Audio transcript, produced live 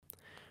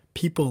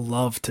People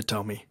love to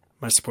tell me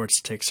my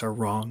sports takes are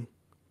wrong,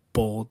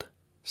 bold,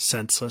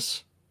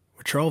 senseless,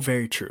 which are all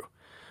very true,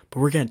 but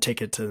we're going to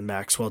take it to the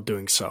max while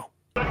doing so.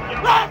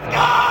 Let's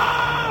go!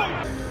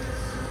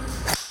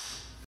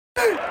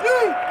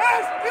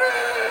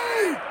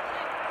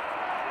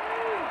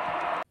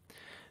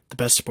 The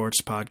best sports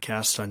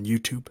podcast on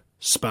YouTube,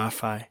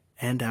 Spotify,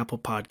 and Apple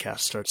Podcasts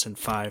starts in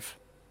 5,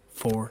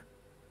 4,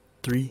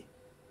 3,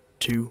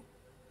 2,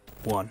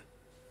 1.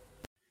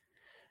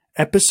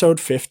 Episode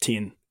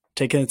 15,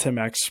 Taking It to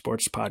Max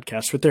Sports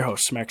Podcast with their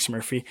host, Max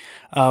Murphy,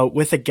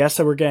 with a guest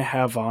that we're going to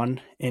have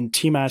on in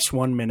T-minus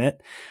 1 minute.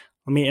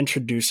 Let me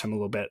introduce him a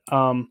little bit.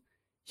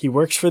 He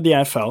works for the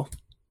NFL.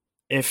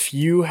 If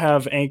you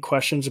have any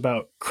questions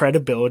about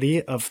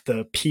credibility of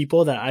the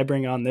people that I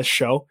bring on this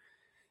show,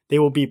 they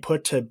will be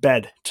put to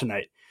bed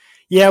tonight.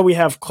 Yeah, we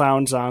have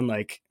clowns on,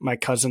 like my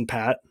cousin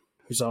Pat,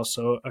 who's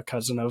also a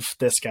cousin of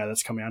this guy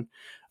that's coming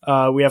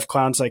on. We have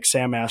clowns like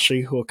Sam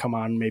Ashley, who will come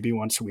on maybe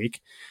once a week.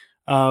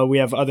 We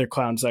have other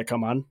clowns that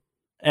come on.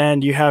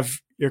 And you have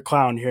your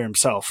clown here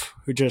himself,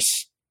 who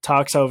just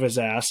talks out of his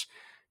ass,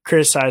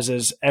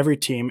 criticizes every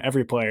team,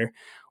 every player,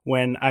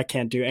 when I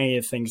can't do any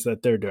of the things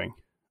that they're doing.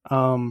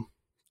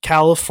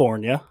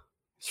 California.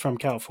 He's from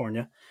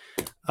California.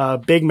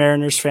 Big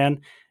Mariners fan.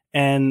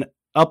 And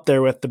up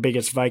there with the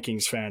biggest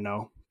Vikings fan I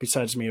know,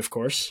 besides me, of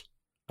course.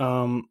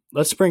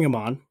 Let's bring him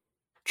on.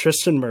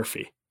 Tristan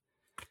Murphy.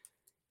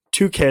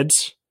 2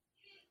 kids.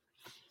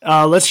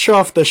 Let's show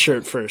off the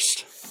shirt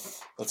first.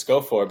 Let's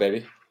go for it,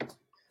 baby.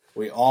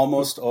 We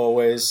almost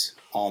always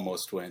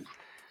almost win.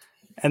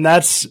 And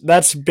that's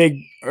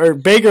big or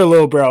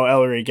little bro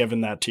Ellery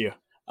giving that to you.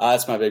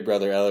 That's my big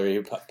brother Ellery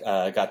who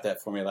got that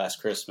for me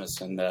last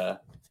Christmas. And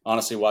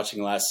honestly,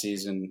 watching last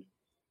season,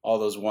 all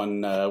those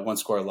one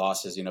score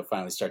losses,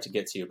 finally start to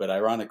get to you. But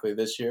ironically,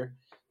 this year,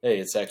 hey,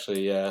 it's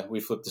actually we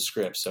flipped the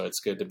script, so it's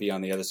good to be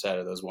on the other side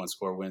of those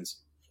 1-score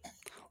wins.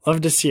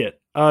 Love to see it.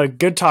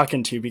 Good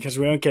talking to you because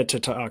we don't get to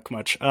talk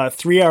much.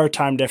 3-hour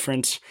time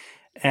difference,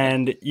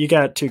 and you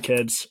got 2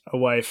 kids, a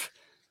wife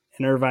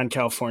in Irvine,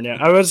 California.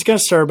 I was going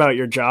to start about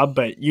your job,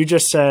 but you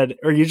just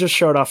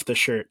showed off the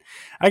shirt.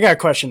 I got a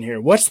question here.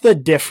 What's the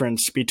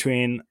difference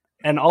between,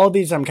 and all of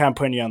these I'm kind of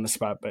putting you on the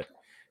spot, but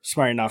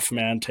smart enough,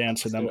 man, to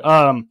answer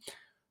them.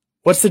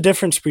 What's the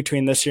difference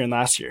between this year and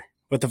last year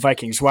with the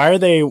Vikings? Why are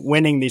they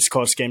winning these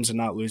close games and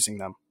not losing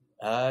them?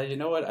 You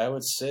know what? I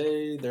would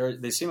say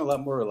they seem a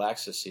lot more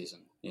relaxed this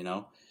season,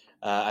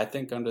 I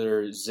think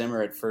under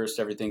Zimmer at first,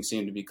 everything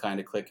seemed to be kind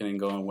of clicking and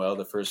going well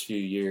the first few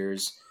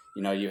years.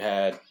 You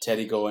had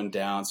Teddy going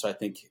down, so I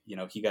think,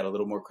 he got a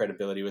little more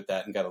credibility with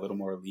that and got a little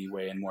more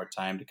leeway and more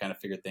time to kind of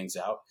figure things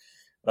out.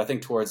 But I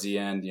think towards the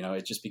end,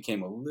 it just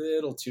became a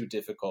little too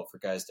difficult for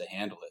guys to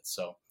handle it.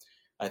 So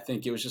I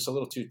think it was just a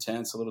little too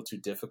tense, a little too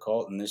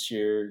difficult. And this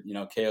year,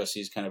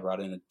 KOC's kind of brought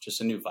in just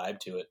a new vibe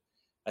to it.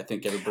 I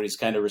think everybody's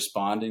kind of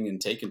responding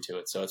and taking to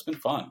it. So it's been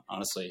fun,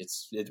 honestly.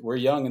 We're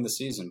young in the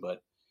season,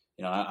 but,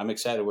 I'm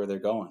excited where they're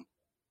going.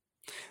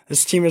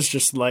 This team is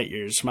just light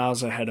years,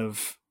 miles ahead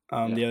of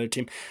the other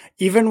team.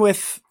 Even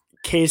with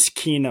Case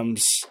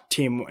Keenum's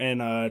team in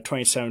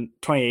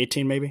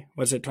 2018, maybe?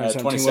 Was it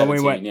 2017? 2017, when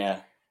we went, yeah.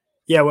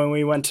 Yeah, when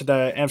we went to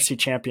the NFC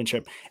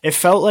Championship. It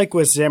felt like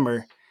with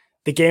Zimmer,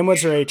 the game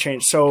was already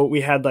changed. So we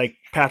had like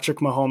Patrick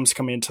Mahomes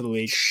coming into the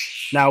league.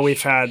 Now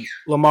we've had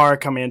Lamar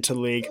coming into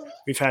the league.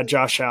 We've had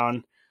Josh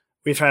Allen.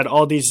 We've had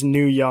all these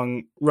new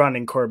young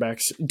running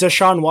quarterbacks.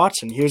 Deshaun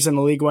Watson, he was in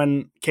the league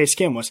when Case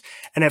Keenum was.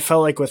 And it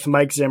felt like with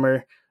Mike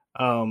Zimmer,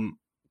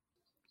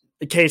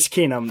 Case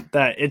Keenum,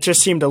 that it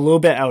just seemed a little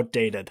bit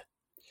outdated.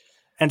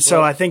 And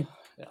so I think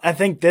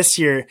this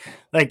year,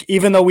 like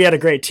even though we had a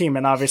great team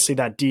and obviously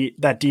that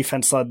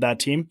defense led that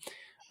team,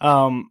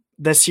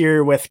 this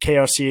year with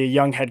KOC, a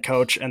young head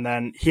coach, and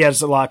then he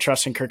has a lot of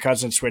trust in Kirk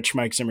Cousins, which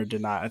Mike Zimmer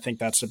did not. I think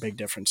that's a big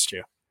difference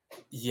too.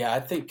 Yeah, I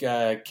think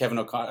Kevin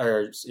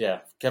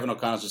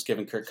O'Connell's just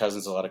giving Kirk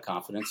Cousins a lot of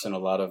confidence and a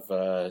lot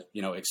of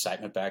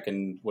excitement back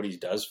in what he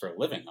does for a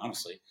living.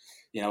 Honestly,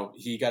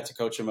 he got to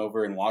coach him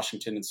over in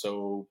Washington, and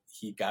so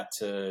he got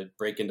to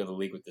break into the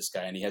league with this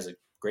guy, and he has a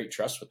great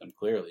trust with him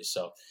clearly.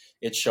 So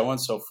it's showing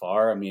so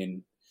far. I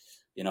mean,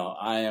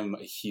 I am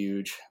a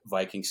huge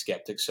Viking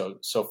skeptic. So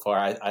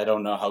far, I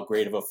don't know how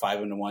great of a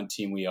 5-1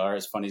 team we are,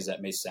 as funny as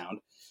that may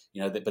sound,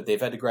 but they've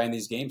had to grind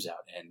these games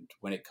out. And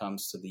when it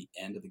comes to the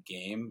end of the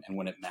game and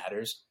when it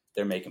matters,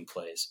 they're making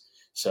plays.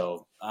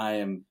 So I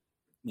am,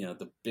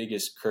 the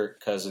biggest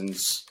Kirk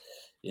Cousins,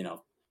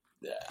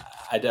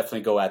 I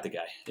definitely go at the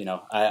guy.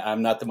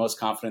 I'm not the most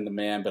confident in the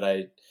man,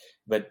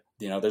 but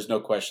there's no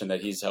question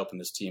that he's helping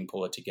this team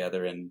pull it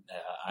together. And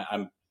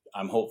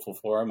I'm hopeful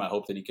for him. I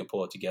hope that he can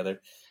pull it together.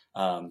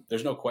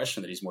 There's no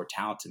question that he's more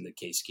talented than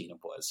Case Keenum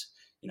was.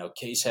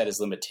 Case had his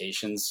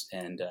limitations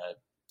and,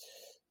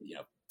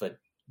 but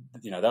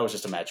that was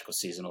just a magical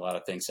season. A lot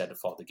of things had to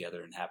fall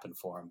together and happen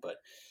for him. But,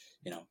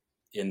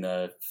 in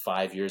the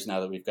 5 years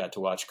now that we've got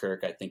to watch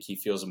Kirk, I think he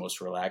feels the most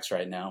relaxed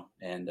right now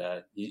and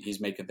he's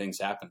making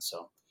things happen.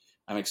 So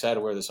I'm excited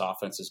where this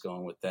offense is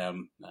going with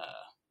them.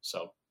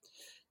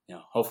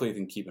 Hopefully they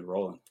can keep it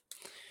rolling.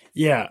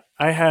 Yeah,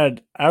 I'm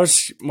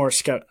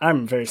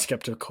very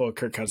skeptical of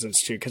Kirk Cousins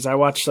too, because I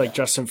watched like Yeah,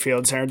 Justin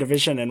Fields' Aaron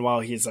division, and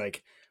while he's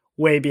like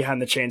way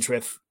behind the chains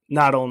with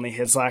not only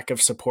his lack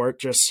of support,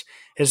 just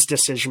his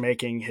decision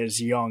making,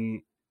 his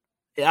young.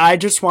 I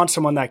just want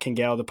someone that can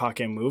get out of the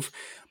pocket and move.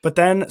 But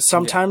then yeah,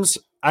 sometimes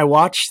I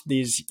watch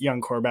these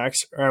young quarterbacks,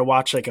 or I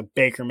watch like a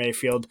Baker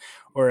Mayfield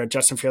or a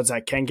Justin Fields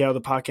that can get out of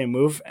the pocket and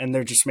move, and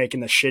they're just making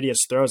the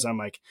shittiest throws. I'm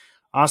like,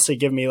 honestly,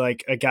 give me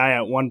like a guy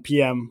at 1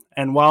 p.m.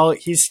 And while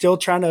he's still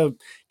trying to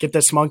get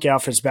this monkey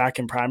off his back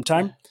in prime yeah.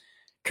 time,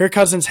 Kirk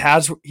Cousins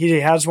has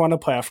won a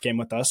playoff game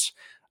with us.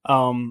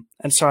 And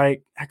so I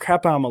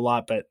crap on him a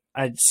lot, but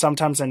I need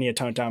to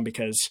tone it down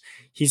because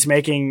he's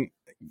making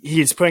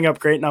he's putting up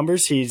great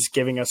numbers. He's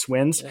giving us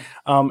wins.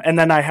 Yeah. And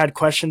then I had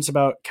questions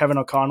about Kevin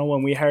O'Connell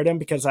when we hired him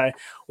because I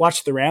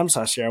watched the Rams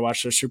last year. I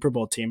watched their Super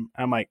Bowl team.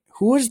 I'm like,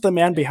 who is the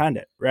man behind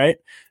it, right?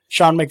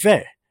 Sean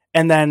McVay.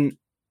 And then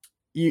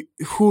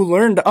who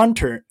learned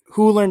under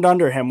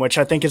him, which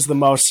I think is the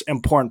most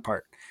important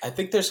part. I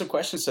think there's some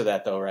questions to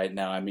that, though, right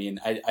now. I mean,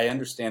 I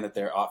understand that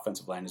their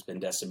offensive line has been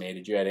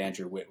decimated. You had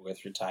Andrew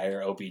Whitworth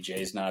retire.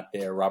 OBJ's not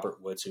there.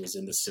 Robert Woods, who was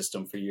in the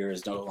system for years,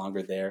 is no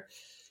longer there.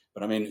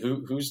 But, I mean,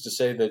 who's to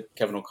say that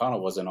Kevin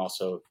O'Connell wasn't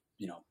also,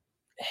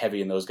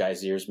 heavy in those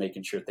guys' ears,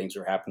 making sure things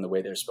were happening the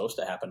way they're supposed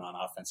to happen on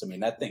offense? I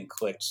mean, that thing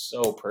clicked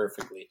so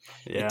perfectly.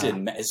 It Yeah.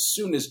 didn't. As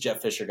soon as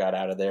Jeff Fisher got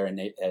out of there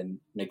and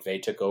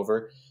McVay took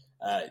over,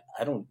 I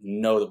don't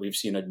know that we've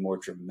seen a more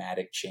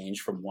dramatic change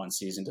from one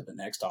season to the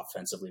next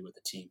offensively with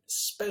the team,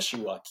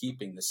 especially while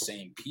keeping the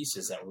same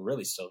pieces that were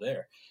really still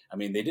there. I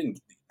mean,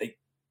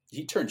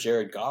 he turned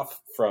Jared Goff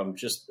from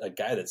just a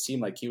guy that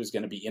seemed like he was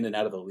going to be in and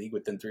out of the league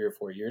within 3 or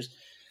 4 years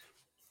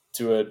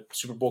to a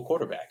Super Bowl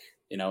quarterback.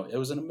 It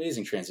was an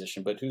amazing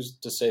transition, but who's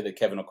to say that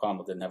Kevin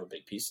O'Connell didn't have a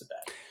big piece of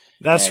that?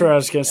 That's where I And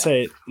was going to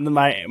say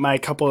my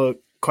couple of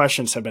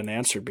questions have been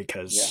answered yeah,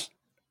 because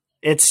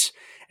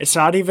it's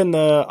not even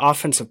the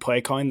offensive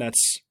play calling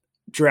that's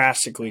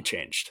drastically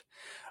changed.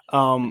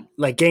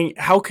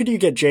 How could you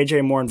get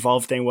JJ more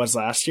involved than he was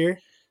last year?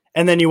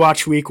 And then you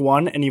watch week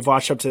 1 and you've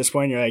watched up to this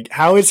point and you're like,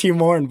 how is he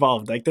more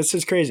involved? Like, this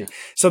is crazy.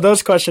 So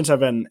those questions have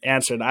been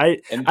answered.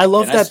 I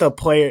love and that the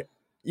player,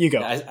 you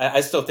go.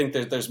 I still think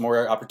that there's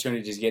more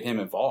opportunities to get him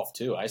involved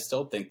too. I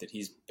still think that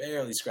he's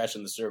barely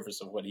scratching the surface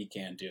of what he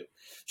can do.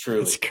 It's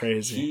Truly,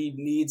 crazy. he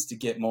needs to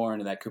get more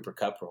into that Cooper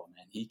Cup role,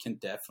 man. He can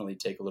definitely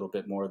take a little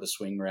bit more of the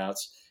swing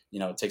routes.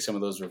 Take some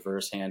of those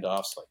reverse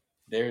handoffs. Like,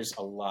 there's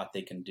a lot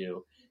they can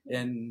do,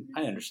 and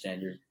I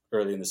understand you're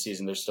early in the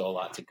season. There's still a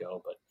lot to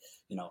go, but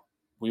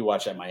we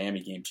watched that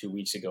Miami game 2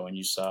 weeks ago, and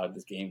you saw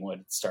this game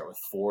would start with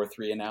 4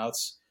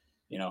 3-and-outs.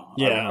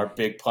 Yeah. Our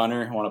big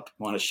punter. I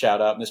want to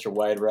shout out Mr.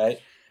 Wide Right.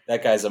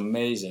 That guy's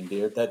amazing,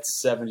 dude. That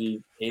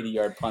 70,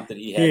 80-yard punt that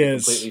he had to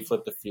completely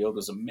flip the field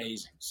was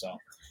amazing. So,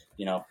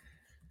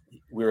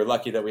 we were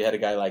lucky that we had a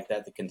guy like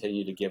that to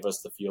continue to give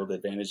us the field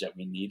advantage that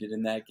we needed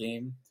in that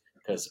game.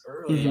 Because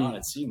early on,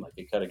 it seemed like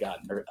it could have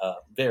gotten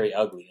very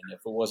ugly. And if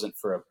it wasn't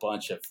for a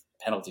bunch of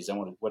penalties,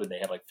 what did they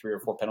have, like 3 or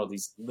 4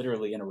 penalties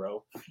literally in a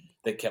row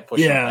that kept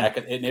pushing it back?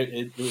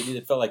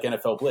 It felt like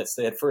NFL blitz.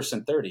 They had 1st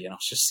and 30, and I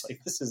was just like,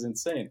 this is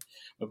insane.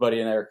 My buddy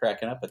and I were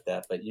cracking up at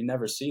that, but you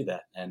never see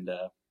that. And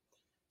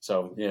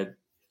so,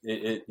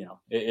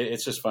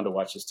 it's just fun to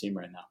watch this team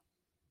right now.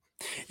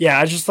 Yeah,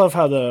 I just love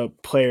how the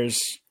players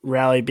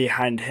rally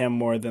behind him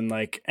more than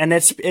and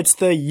it's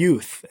the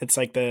youth. It's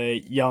like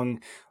the young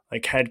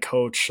head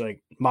coach,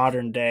 like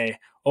modern day,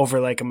 over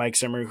like a Mike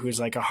Zimmer who's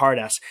like a hard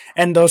ass.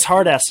 And those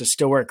hard asses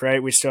still work,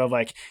 right? We still have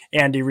like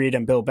Andy Reid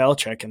and Bill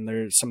Belichick, and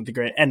they're some of the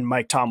great, and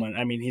Mike Tomlin.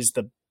 I mean,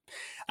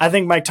 I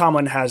think Mike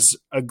Tomlin has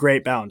a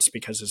great balance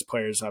because his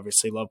players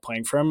obviously love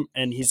playing for him,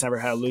 and he's never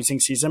had a losing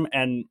season,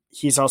 and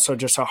he's also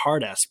just a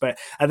hard ass. But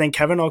I think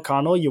Kevin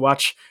O'Connell, do you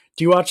watch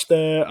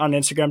on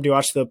Instagram, do you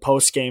watch the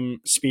post game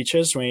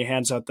speeches when he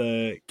hands out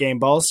the game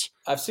balls?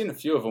 I've seen a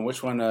few of them.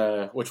 Which one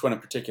in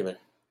particular?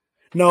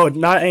 No,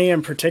 not any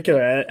in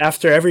particular.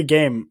 After every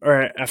game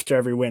or after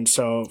every win,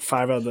 so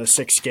 5 out of the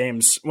 6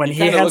 games, when he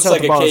hands looks out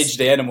like the a balls, caged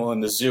animal in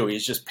the zoo.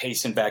 He's just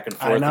pacing back and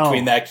forth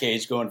between that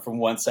cage, going from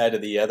one side to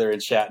the other and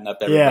chatting up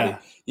everybody. Yeah.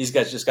 He's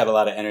just got a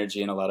lot of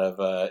energy and a lot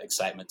of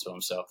excitement to him.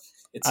 So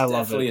it's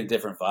definitely a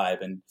different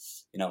vibe. And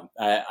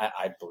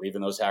I believe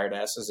in those hard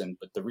asses.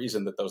 But the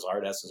reason that those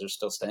hard asses are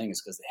still staying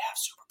is because they have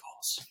Super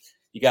Bowls.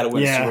 You got to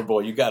win a Super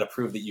Bowl. You got to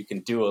prove that you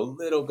can do a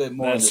little bit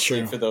more in this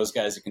league for those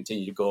guys to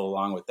continue to go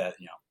along with that.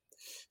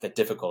 That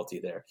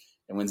difficulty there.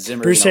 And when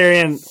Zimmer, Bruce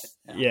Arians,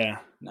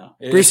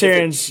 Bruce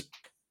Arians,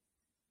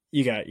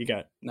 you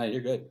got. No,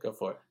 you're good. Go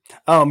for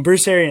it.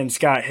 Bruce Arians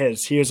got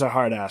his. He was a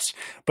hard ass,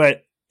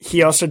 but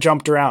he also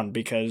jumped around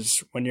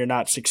because when you're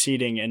not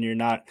succeeding and you're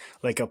not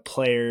like a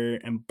player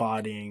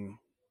embodying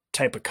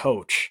type of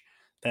coach,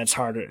 that's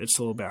harder. It's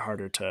a little bit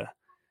harder to.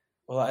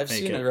 Well, I've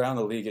seen it around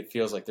the league. It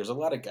feels like there's a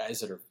lot of guys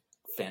that are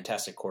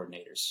fantastic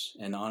coordinators.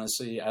 And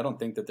honestly, I don't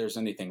think that there's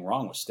anything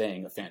wrong with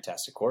staying a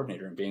fantastic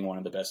coordinator and being one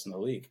of the best in the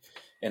league.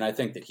 And I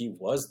think that he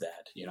was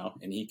that,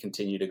 and he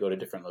continued to go to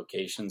different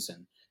locations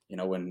and,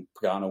 when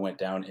Pagano went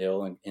down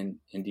ill in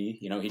Indy,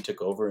 he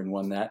took over and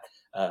won that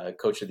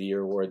Coach of the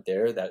Year award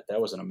there. That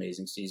was an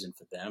amazing season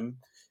for them.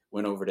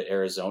 Went over to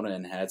Arizona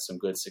and had some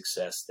good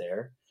success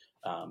there.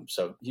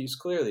 So he's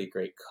clearly a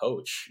great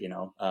coach,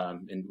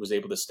 and was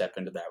able to step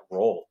into that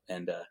role.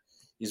 And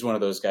he's one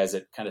of those guys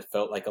that kind of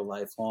felt like a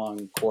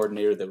lifelong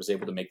coordinator that was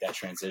able to make that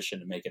transition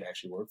and make it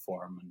actually work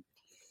for him.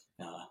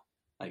 And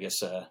I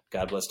guess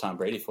God bless Tom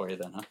Brady for you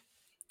then, huh?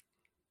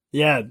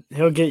 Yeah,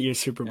 he'll get you a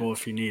Super Bowl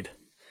if you need.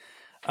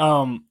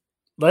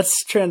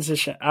 Let's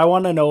transition. I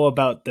want to know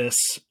about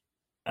this.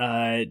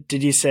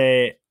 Did you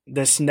say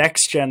this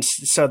next gen?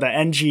 So the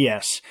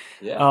NGS.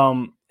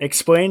 Yeah.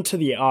 Explain to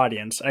the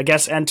audience, I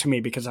guess, and to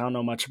me because I don't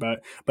know much about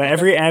it. But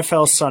every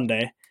NFL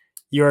Sunday,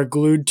 you are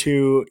glued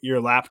to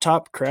your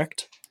laptop,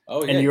 correct?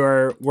 Oh, yeah. And you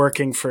are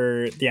working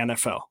for the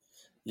NFL.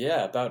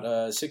 Yeah,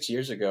 about 6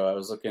 years ago, I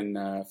was looking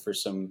for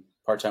some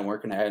part-time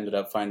work, and I ended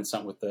up finding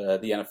something with the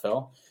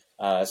NFL.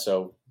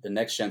 So the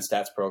Next Gen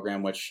Stats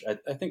program, which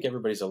I think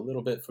everybody's a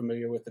little bit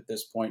familiar with at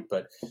this point,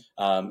 but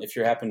if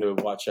you happen to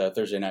watch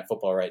Thursday Night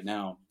Football right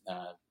now,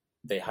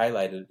 they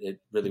highlighted it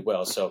really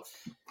well. So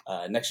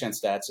Next Gen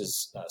Stats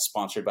is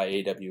sponsored by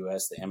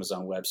AWS, the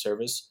Amazon Web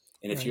Service.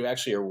 And if you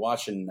actually are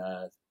watching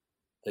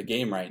the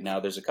game right now,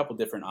 there's a couple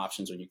different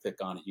options when you click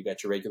on it. You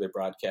got your regular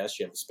broadcast,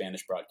 you have the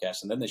Spanish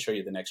broadcast, and then they show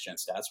you the Next Gen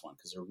Stats one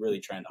because they're really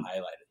trying to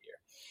highlight it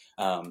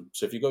here.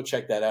 So if you go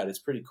check that out, it's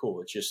pretty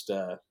cool. It's just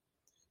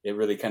it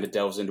really kind of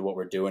delves into what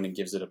we're doing and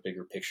gives it a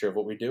bigger picture of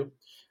what we do.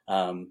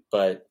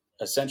 But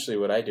essentially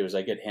what I do is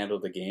I get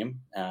handled the game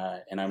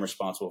and I'm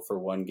responsible for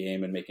one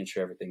game and making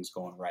sure everything's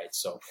going right.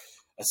 So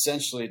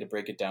essentially, to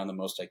break it down the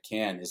most I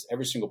can, is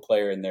every single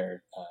player in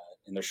their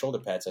shoulder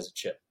pads has a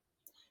chip.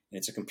 And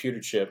it's a computer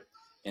chip.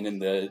 And in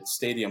the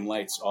stadium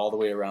lights all the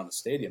way around the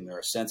stadium, there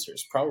are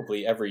sensors,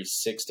 probably every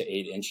 6 to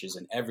 8 inches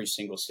in every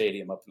single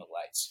stadium up in the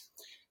lights.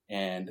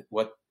 And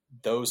what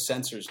those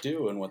sensors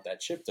do and what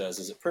that chip does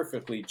is it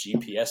perfectly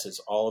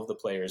GPSs all of the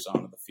players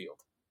onto the field.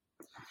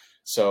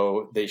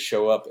 So they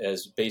show up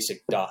as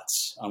basic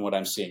dots on what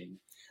I'm seeing.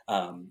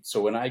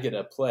 So when I get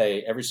a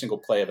play, every single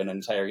play of an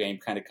entire game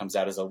kind of comes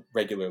out as a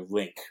regular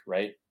link,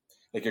 right?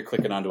 Like you're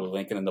clicking onto a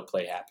link and then the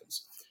play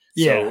happens.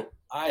 Yeah. So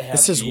I have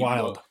this is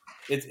wild.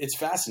 It's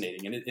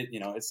fascinating, and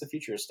it's the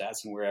future of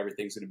stats and where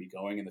everything's going to be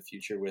going in the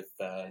future with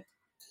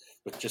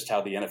just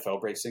how the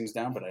NFL breaks things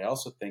down. But I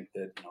also think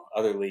that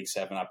other leagues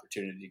have an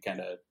opportunity to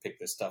kind of pick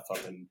this stuff up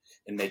and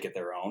make it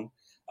their own.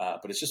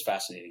 But it's just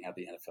fascinating how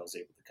the NFL is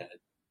able to kind of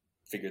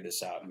figure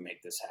this out and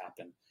make this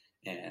happen.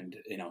 And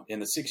in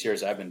the 6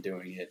 years I've been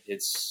doing it,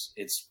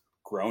 it's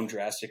grown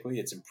drastically,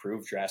 it's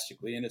improved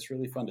drastically, and it's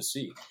really fun to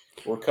see.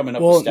 We're coming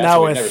up with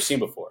stats we've never seen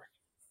before.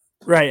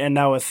 Right, and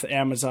now with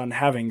Amazon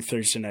having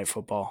Thursday Night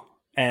Football,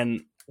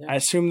 and I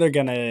assume they're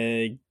going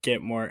to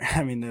get more.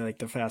 I mean, they're like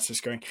the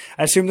fastest growing.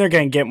 I assume they're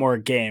going to get more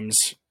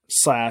games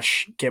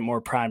 / get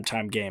more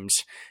primetime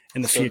games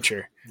in the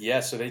future.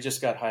 Yeah, so they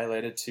just got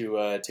highlighted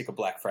to take a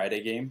Black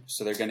Friday game.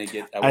 So they're going to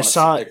get. I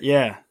saw it.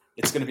 Yeah,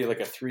 it's going to be like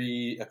a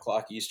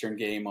 3:00 Eastern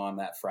game on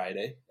that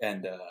Friday,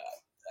 and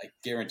I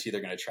guarantee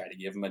they're going to try to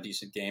give them a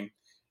decent game.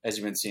 As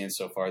you've been seeing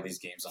so far, these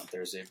games on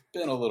Thursday have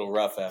been a little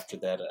rough after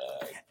that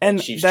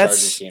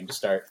Chiefs-Chargers game to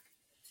start.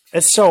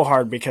 It's so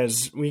hard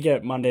because we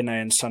get Monday night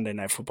and Sunday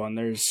night football, and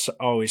there's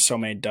always so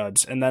many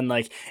duds. And then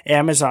like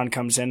Amazon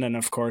comes in, and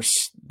of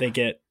course they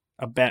get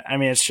a bet. I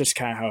mean, it's just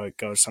kind of how it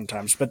goes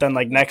sometimes. But then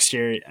like next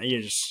year,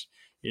 you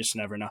just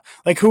never know.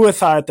 Like who would have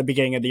thought at the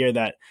beginning of the year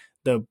that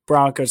the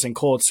Broncos and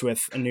Colts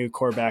with a new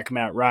quarterback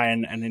Matt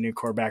Ryan and a new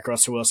quarterback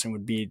Russell Wilson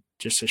would be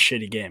just a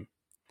shitty game.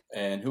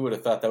 And who would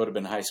have thought that would have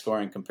been high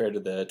scoring compared to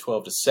the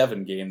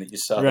 12-7 game that you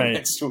saw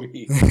next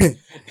week?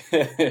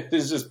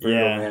 It's just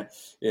brutal,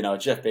 man.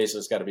 Jeff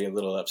Bezos got to be a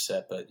little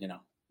upset, but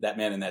that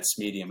man in that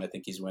medium, I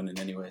think he's winning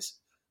anyways.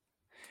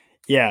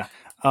 Yeah,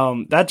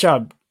 that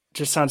job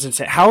just sounds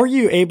insane. How are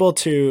you able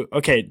to?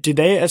 Okay, do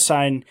they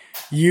assign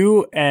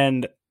you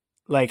and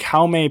like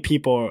how many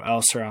people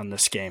else are on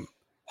this game?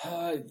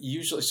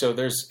 Usually, so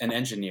there's an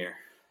engineer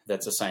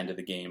that's assigned to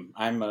the game.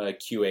 I'm a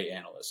QA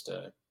analyst.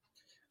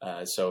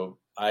 So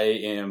I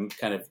am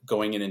kind of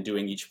going in and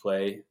doing each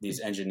play. These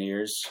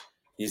engineers,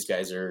 these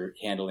guys are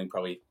handling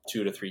probably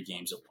 2 to 3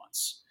 games at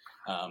once.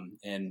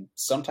 And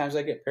sometimes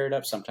I get paired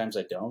up, sometimes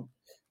I don't.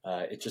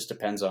 It just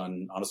depends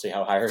on, honestly,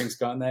 how hiring's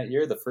gone that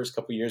year. The first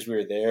couple of years we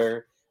were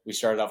there, we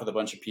started off with a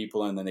bunch of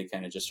people, and then they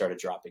kind of just started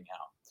dropping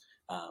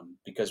out.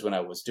 Because when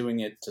I was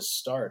doing it to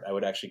start, I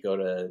would actually go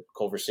to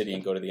Culver City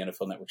and go to the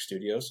NFL Network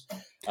studios.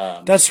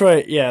 That's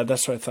right. Yeah,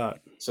 that's what I thought.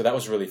 So that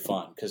was really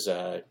fun because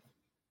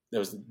there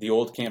was the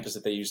old campus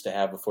that they used to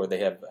have before. They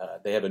have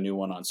a new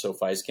one on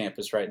SoFi's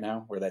campus right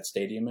now where that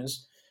stadium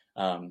is.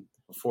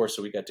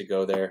 So we got to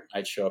go there.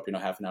 I'd show up,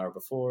 half an hour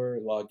before,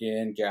 log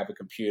in, grab a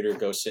computer,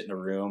 go sit in a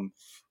room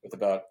with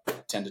about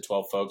 10 to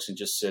 12 folks and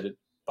just sit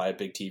by a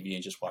big TV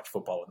and just watch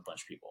football with a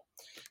bunch of people.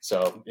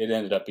 So it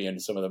ended up being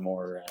some of the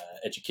more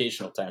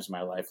educational times of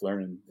my life,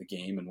 learning the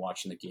game and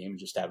watching the game and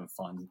just having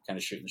fun, kind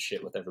of shooting the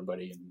shit with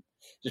everybody and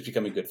just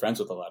becoming good friends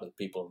with a lot of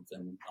the people.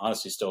 And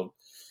honestly, still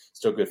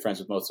still good friends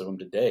with most of them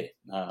today.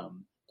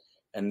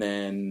 And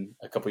then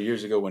a couple of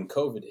years ago when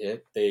COVID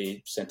hit,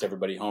 they sent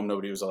everybody home.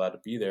 Nobody was allowed to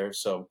be there.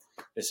 So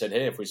they said,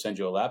 hey, if we send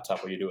you a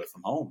laptop, will you do it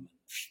from home?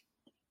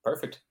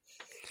 Perfect.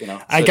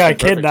 I got a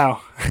kid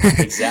now.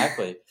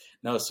 Exactly.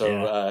 No,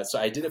 so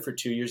I did it for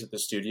 2 years at the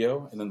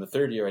studio. And then the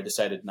third year I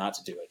decided not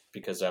to do it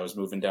because I was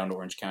moving down to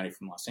Orange County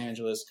from Los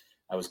Angeles.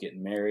 I was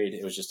getting married.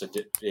 It was just a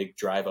big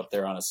drive up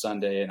there on a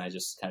Sunday. And I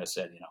just kind of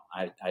said,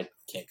 I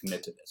can't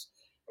commit to this.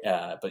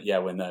 But yeah,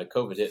 when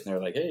COVID hit and they're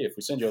like, hey, if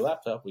we send you a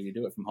laptop, will you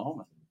do it from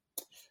home?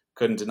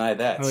 Couldn't deny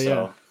that. Oh,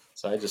 yeah.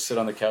 So I just sit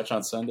on the couch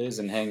on Sundays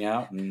and hang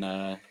out and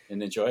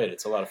enjoy it.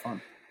 It's a lot of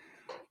fun.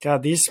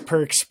 God, these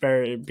perks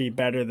better be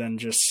better than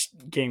just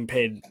getting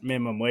paid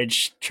minimum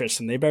wage,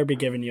 Tristan. They better be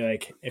giving you,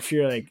 like, if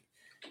you're like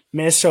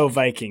Minnesota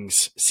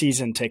Vikings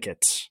season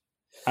tickets.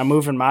 I'm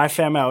moving my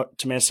fam out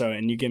to Minnesota,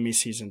 and you give me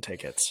season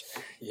tickets.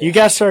 Yeah. You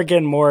guys start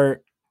getting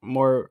more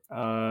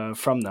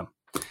from them.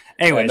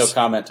 Anyways, no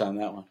comment on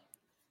that one.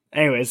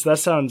 Anyways, that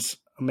sounds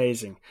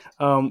amazing.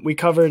 We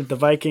covered the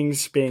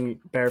Vikings being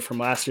better from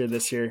last year,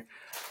 this year.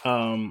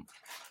 The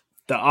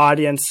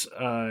audience,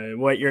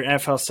 what your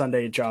NFL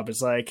Sunday job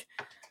is like.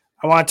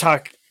 I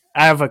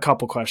have a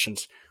couple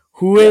questions.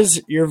 Who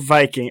is your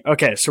Viking?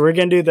 Okay, so we're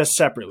going to do this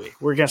separately.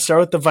 We're going to start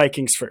with the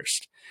Vikings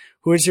first.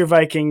 Who is your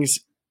Vikings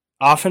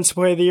offensive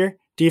player of the year,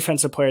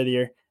 defensive player of the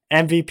year,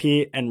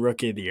 MVP, and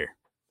rookie of the year?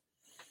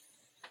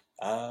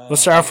 We'll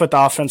start off with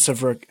offensive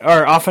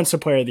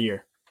player of the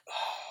year.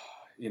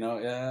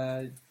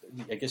 I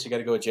guess you got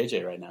to go with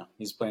JJ right now.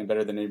 He's playing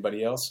better than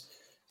anybody else.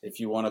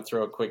 If you want to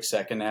throw a quick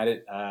second at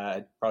it,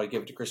 I'd probably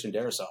give it to Tristan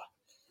and I.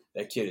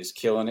 That kid is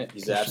killing it.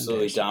 He's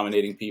absolutely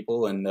dominating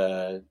people, and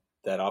that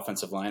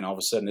offensive line all of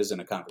a sudden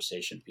isn't a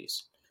conversation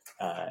piece.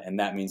 And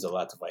that means a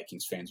lot to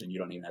Vikings fans when you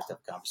don't even have to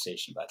have a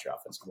conversation about your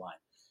offensive line.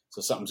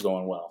 So something's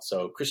going well.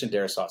 So Tristan and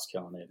I is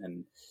killing it.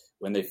 And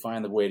when they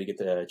find the way to get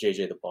the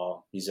JJ the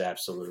ball, he's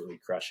absolutely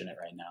crushing it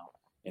right now.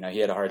 He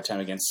had a hard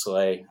time against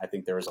Slay. I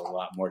think there was a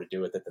lot more to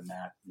do with it than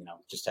that,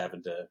 just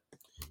having to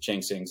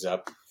change things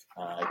up.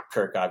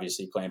 Kirk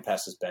obviously playing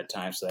past his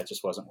bedtime, so that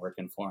just wasn't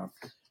working for him.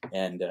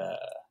 And,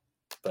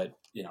 I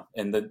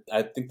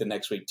think the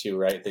next week too,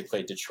 right? They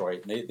played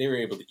Detroit, and they were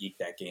able to eke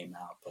that game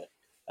out, but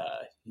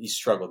he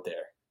struggled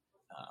there.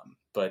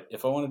 But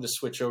if I wanted to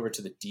switch over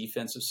to the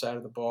defensive side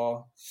of the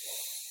ball,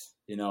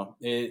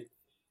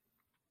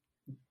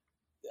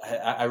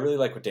 I really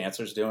like what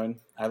Dancer's doing.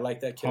 I like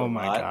that kid a lot. Oh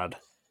my God.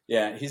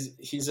 Yeah,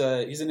 he's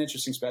an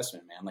interesting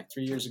specimen, man. Like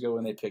 3 years ago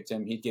when they picked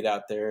him, he'd get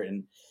out there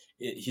and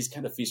he's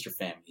kind of feast or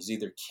famine. He's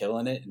either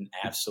killing it and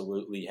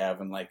absolutely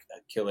having like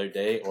a killer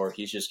day, or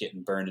he's just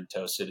getting burned and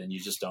toasted, and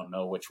you just don't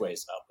know which way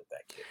is up with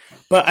that kid.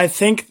 But I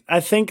think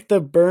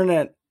the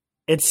burn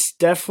it's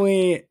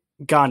definitely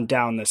gone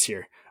down this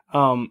year.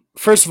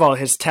 First of all,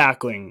 his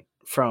tackling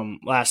from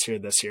last year,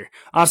 this year,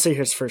 honestly,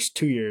 his first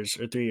 2 years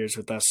or 3 years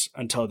with us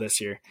until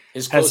this year,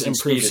 his has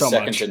improved so much.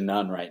 Second much. To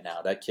none right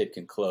now. That kid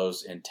can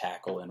close and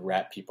tackle and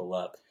wrap people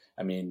up.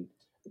 I mean,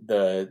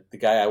 the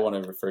guy I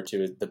want to refer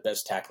to as the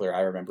best tackler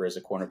I remember as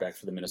a cornerback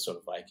for the Minnesota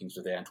Vikings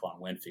with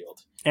Antoine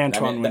Winfield.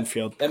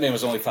 Winfield. That man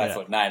was only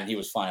 5'9", and he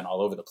was flying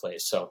all over the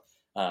place. So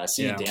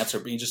seeing Dancer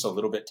being just a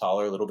little bit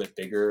taller, a little bit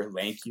bigger,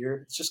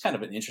 lankier, it's just kind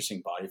of an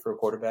interesting body for a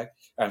quarterback.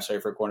 For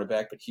a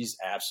cornerback, but he's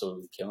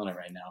absolutely killing it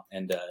right now.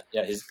 And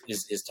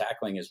his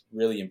tackling has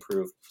really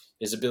improved.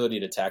 His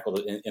ability to tackle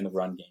in the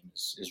run game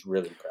is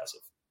really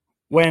impressive.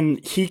 When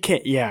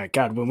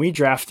when we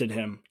drafted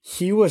him,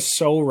 he was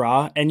so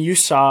raw, and you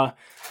saw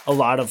a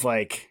lot of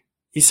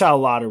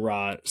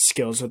raw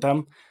skills with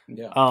him.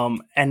 Yeah.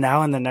 And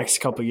now in the next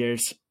couple of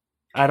years,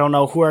 I don't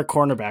know who our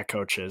cornerback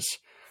coach is.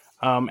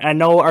 I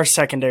know our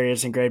secondary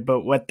isn't great,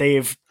 but what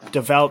they've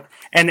developed,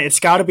 and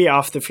it's got to be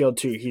off the field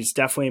too. He's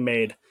definitely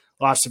made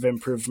lots of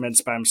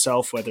improvements by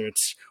himself, whether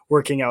it's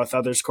working out with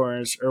others'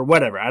 corners or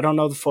whatever. I don't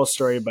know the full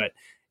story, but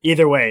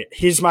either way,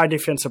 he's my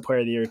defensive player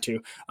of the year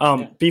too.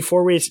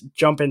 Before we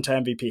jump into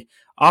MVP,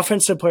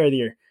 offensive player of the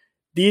year,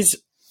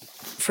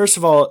 first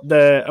of all,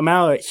 the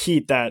amount of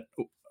heat that,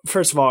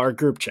 first of all, our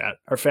group chat,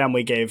 our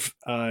family gave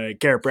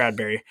Garrett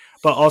Bradbury,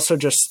 but also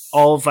just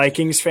all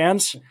Vikings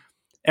fans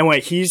and what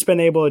he's been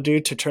able to do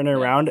to turn it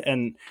around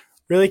and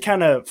really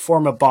kind of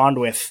form a bond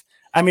with.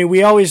 I mean,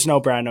 we always know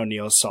Brian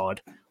O'Neill is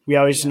solid. We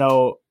always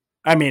know.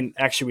 I mean,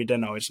 actually, we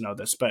didn't always know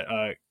this, but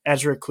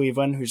Ezra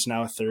Cleveland, who's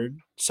now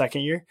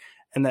second year.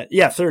 And then,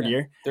 third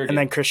year. And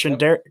then Christian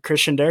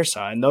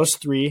Darrisaw. And those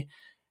three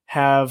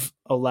have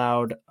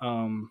allowed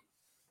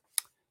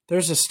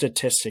there's a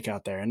statistic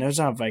out there, and it was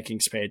on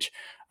Vikings page.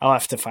 I'll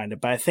have to find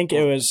it. But I think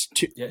it was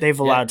they've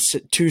allowed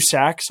 2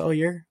 sacks all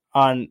year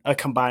on a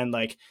combined,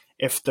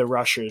 if the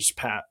rushers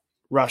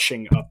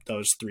rushing up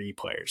those 3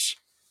 players.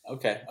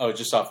 Okay. Oh,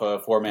 just off a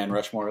 4-man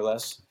rush, more or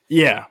less?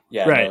 Yeah.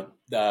 Yeah. Right.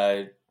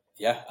 Don't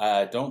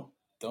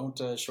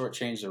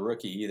shortchange the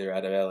rookie either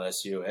out of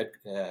LSU.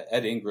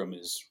 Ed Ingram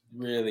is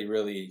really,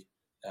 really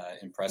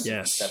impressive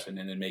in stepping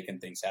in and making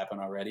things happen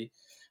already.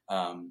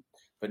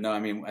 But no,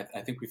 I mean,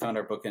 I think we found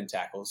our bookend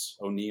tackles.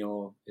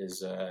 O'Neill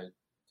is,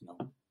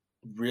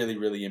 really,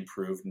 really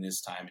improved in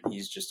his time, and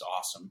he's just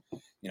awesome.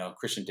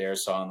 Christian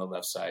Darrisaw on the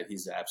left side,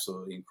 he's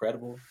absolutely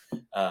incredible.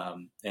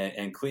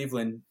 And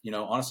Cleveland,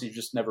 honestly, you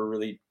just never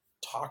really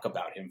talk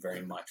about him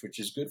very much, which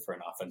is good for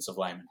an offensive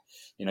lineman.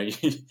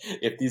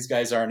 If these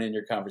guys aren't in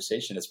your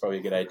conversation, it's probably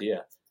a good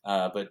idea.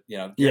 But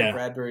Garrett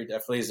Bradbury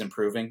definitely is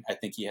improving. I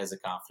think he has the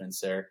confidence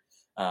there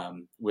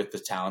with the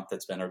talent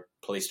that's been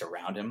placed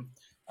around him.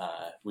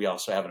 We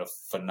also have a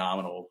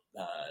phenomenal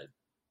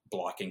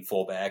blocking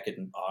fullback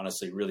and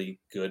honestly really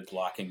good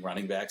blocking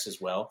running backs as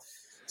well.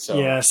 So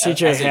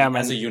CJ Ham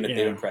as a unit,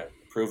 they've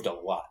improved a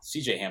lot.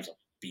 CJ Ham's a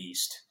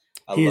beast.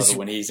 I love it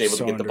when he's able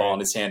to get the ball in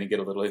his hand and get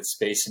a little hit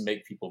space and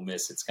make people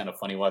miss. It's kind of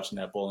funny watching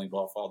that bowling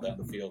ball fall down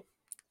the field.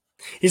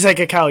 He's like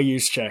a Kyle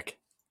Juszczyk.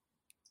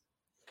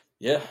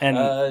 Yeah.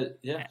 And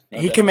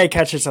he can make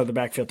catches out of the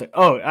backfield too.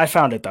 Oh, I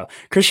found it though.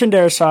 Christian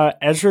Darrisaw,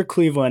 Ezra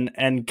Cleveland,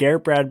 and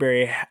Garrett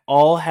Bradbury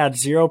all had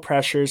 0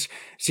 pressures,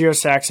 0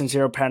 sacks, and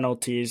 0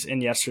 penalties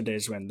in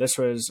yesterday's win. This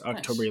was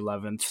October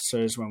 11th, so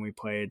it was when we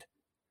played,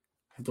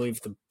 I believe,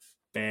 the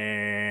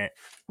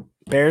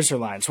Bears or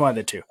Lions, one of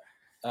the two.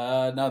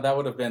 No, that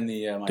would have been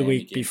the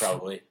Miami game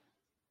probably.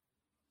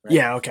 Right?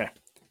 Yeah, okay.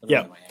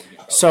 Yeah.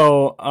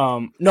 So,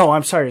 no,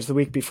 I'm sorry. It was the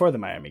week before the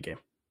Miami game.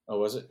 Oh,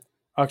 was it?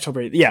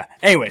 October. Yeah.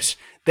 Anyways,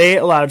 they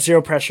allowed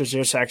 0 pressure,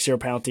 0 sacks, 0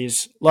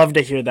 penalties. Love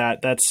to hear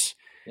that.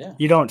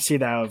 You don't see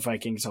that with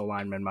Vikings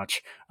O-linemen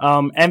much.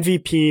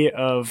 MVP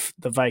of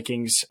the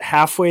Vikings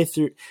halfway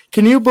through.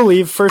 Can you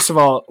believe, first of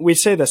all, we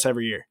say this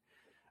every year.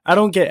 I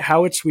don't get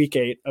how it's week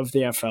 8 of the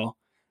NFL.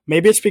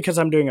 Maybe it's because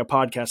I'm doing a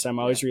podcast. I'm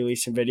always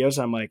releasing videos.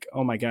 I'm like,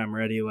 oh my God, I'm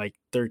ready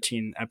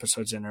 13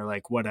 episodes in or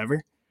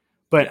whatever.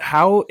 But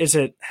how is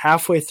it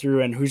halfway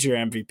through and who's your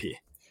MVP?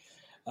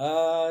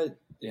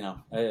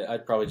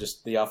 I'd probably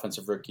just the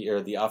offensive rookie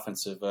or the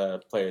offensive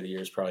player of the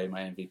year is probably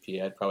my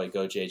MVP. I'd probably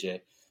go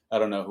JJ. I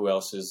don't know who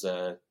else is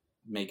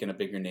making a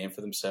bigger name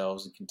for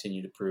themselves and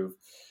continue to prove.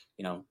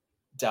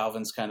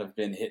 Dalvin's kind of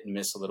been hit and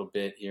miss a little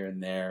bit here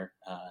and there.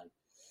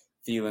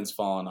 Thielen's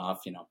fallen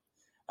off.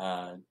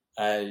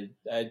 I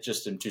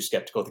just am too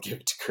skeptical to give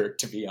it to Kirk,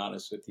 to be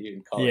honest with you,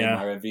 and call him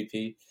our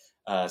MVP.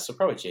 So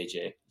probably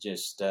JJ.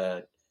 Just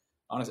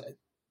honestly.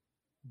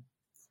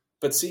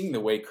 But seeing the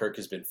way Kirk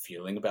has been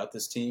feeling about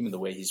this team and the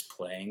way he's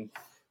playing,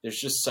 there's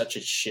just such a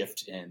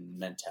shift in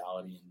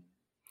mentality.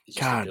 And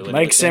God,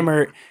 Mike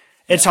Zimmer,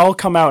 it's all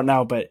come out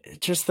now, but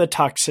just the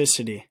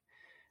toxicity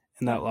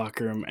in that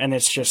locker room, and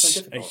it's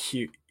just a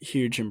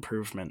huge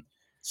improvement.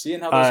 Seeing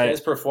how those guys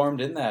performed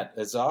in that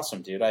is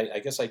awesome, dude. I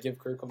guess I give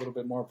Kirk a little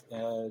bit more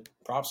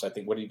props. I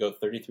think, what did he go,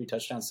 33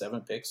 touchdowns, 7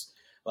 picks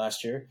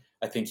last year?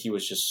 I think he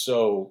was just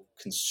so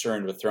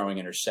concerned with throwing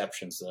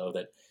interceptions, though,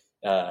 that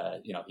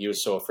he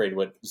was so afraid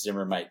what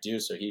Zimmer might do.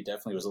 So he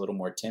definitely was a little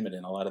more timid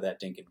in a lot of that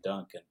dink and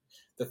dunk. And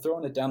they're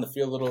throwing it down the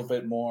field a little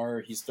bit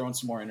more. He's throwing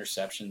some more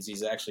interceptions.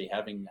 He's actually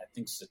having, I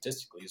think,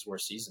 statistically his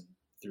worst season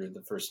through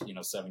the first,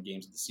 7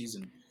 games of the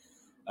season,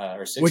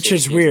 or 6 which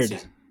is weird.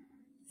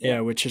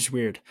 Yeah, which is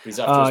weird. He's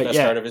off to his best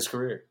start of his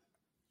career.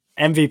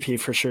 MVP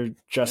for sure,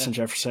 Justin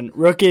Jefferson.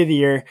 Rookie of the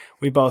year,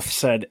 we both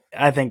said,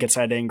 I think it's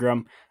Ed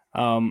Ingram.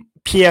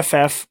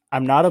 PFF,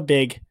 I'm not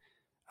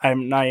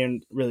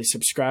even really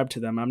subscribed to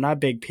them. I'm not a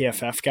big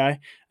PFF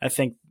guy. I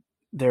think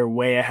they're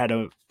way ahead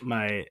of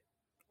my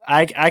 –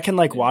 I can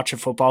watch a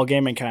football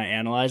game and kind of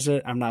analyze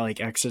it. I'm not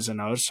like X's and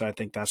O's, so I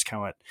think that's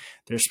kind of what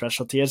their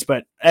specialty is.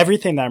 But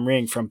everything that I'm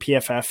reading from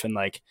PFF and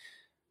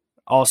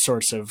all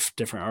sorts of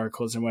different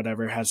articles and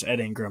whatever has Ed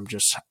Ingram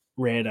just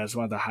rated as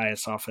one of the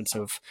highest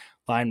offensive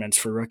linemen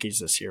for rookies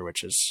this year,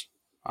 which is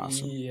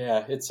awesome.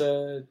 Yeah, it's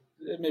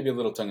maybe a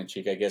little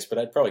tongue-in-cheek, I guess, but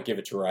I'd probably give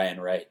it to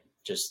Ryan Wright.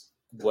 Just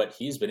what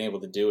he's been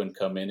able to do and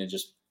come in and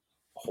just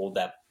hold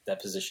that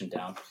position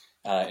down.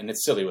 And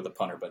it's silly with a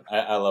punter, but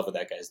I love what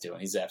that guy's doing.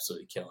 He's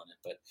absolutely killing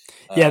it.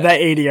 But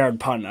that 80-yard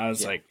punt, I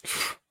was like,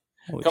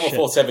 come a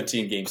full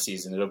 17-game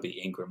season, it'll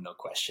be Ingram, no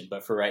question.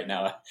 But for right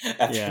now,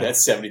 after that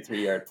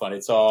 73-yard punt,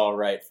 it's all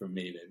right for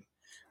me, baby.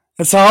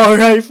 It's all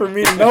right for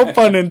me. No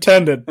pun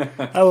intended.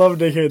 I love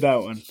to hear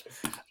that one.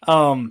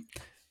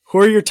 Who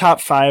are your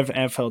top 5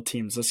 NFL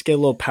teams? Let's get a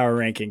little power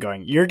ranking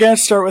going. You're going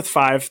to start with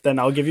 5, then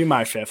I'll give you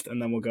my 5th,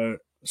 and then we'll go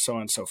so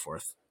on and so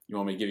forth. You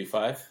want me to give you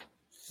 5?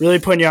 Really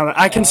putting you on.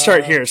 I can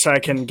start here, so I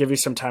can give you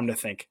some time to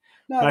think.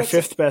 No, my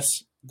 5th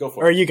best. Go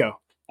for it. Or you go.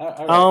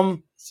 All right.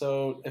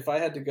 So if I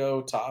had to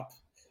go top,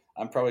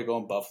 I'm probably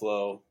going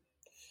Buffalo.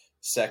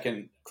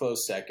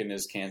 Close second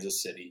is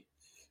Kansas City.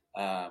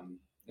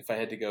 If I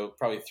had to go,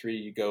 probably 3,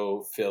 you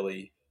go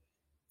Philly.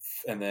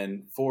 And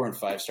then 4 and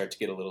 5 start to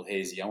get a little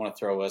hazy. I want to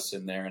throw us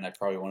in there, and I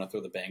probably want to throw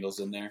the Bengals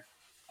in there.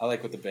 I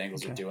like what the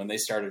Bengals are doing. They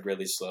started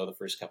really slow the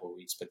first couple of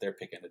weeks, but they're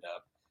picking it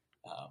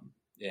up.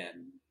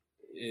 And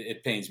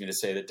it pains me to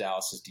say that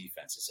Dallas's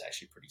defense is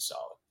actually pretty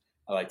solid.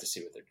 I like to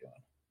see what they're doing.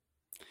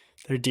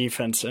 Their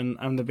defense, and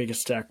I'm the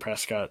biggest Dak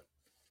Prescott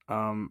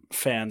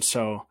fan,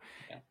 so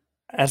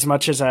as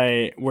much as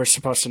we're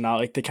supposed to not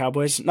like the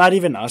Cowboys, not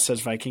even us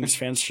as Vikings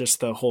fans, just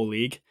the whole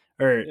league,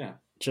 or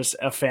just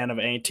a fan of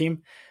any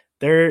team,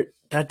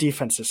 that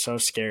defense is so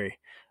scary.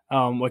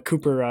 With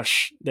Cooper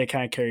Rush, they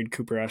kind of carried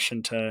Cooper Rush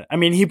into. I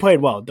mean, he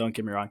played well. Don't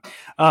get me wrong.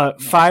 5,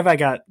 I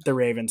got the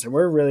Ravens, and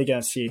we're really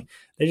gonna see.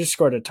 They just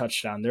scored a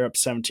touchdown. They're up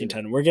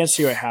 17-10. We're gonna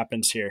see what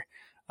happens here.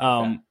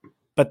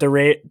 But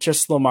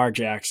just Lamar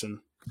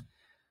Jackson.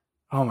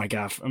 Oh my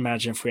God!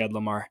 Imagine if we had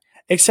Lamar.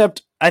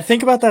 Except I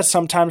think about that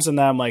sometimes, and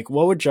then I'm like,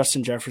 what would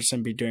Justin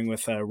Jefferson be doing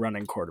with a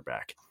running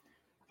quarterback?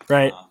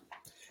 Right.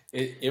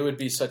 It would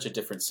be such a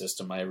different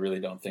system. I really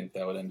don't think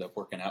that would end up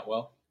working out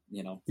well.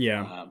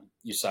 Yeah.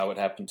 You saw what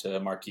happened to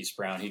Marquise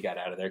Brown. He got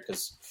out of there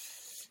because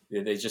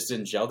they just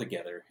didn't gel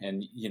together.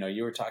 And,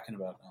 you were talking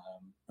about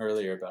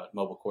earlier about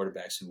mobile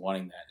quarterbacks and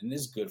wanting that. And it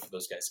is good for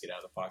those guys to get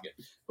out of the pocket.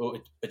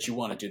 But you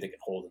want a dude that can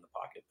hold in the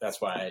pocket. That's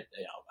why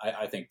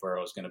I think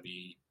Burrow is going to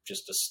be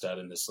just a stud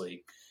in this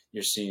league.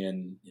 You're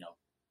seeing,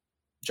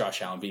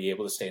 Josh Allen being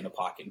able to stay in the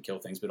pocket and kill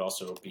things, but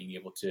also being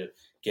able to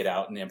get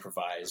out and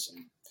improvise.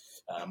 And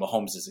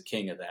Mahomes is the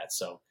king of that.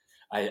 So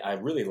I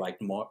really like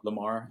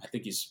Lamar. I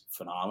think he's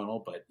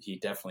phenomenal, but he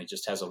definitely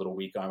just has a little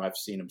weak arm. I've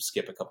seen him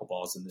skip a couple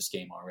balls in this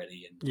game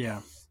already. And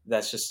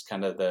that's just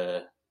kind of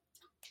the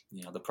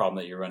problem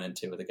that you run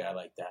into with a guy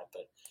like that.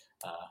 But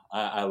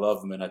I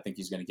love him, and I think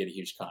he's going to get a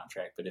huge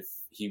contract. But if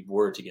he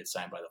were to get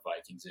signed by the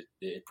Vikings,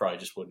 it probably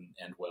just wouldn't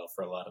end well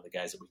for a lot of the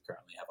guys that we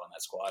currently have on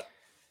that squad.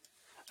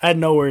 I had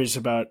no worries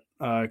about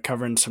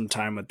covering some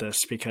time with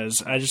this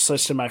because I just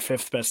listed my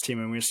 5th best team,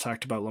 and we just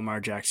talked about Lamar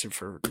Jackson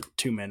for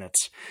 2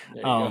 minutes.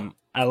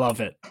 I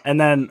love it. And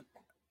then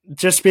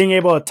just being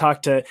able to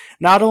talk to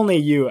not only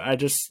you, I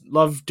just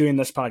love doing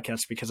this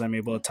podcast because I'm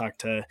able to talk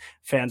to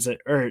fans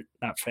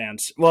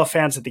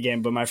fans at the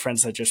game, but my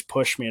friends that just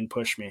push me.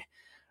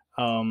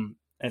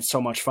 It's so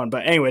much fun.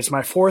 But anyways,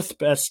 my 4th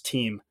best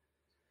team.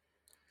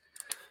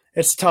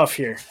 It's tough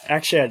here.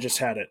 Actually, I just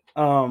had it.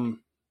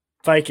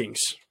 Vikings.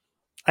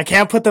 I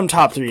can't put them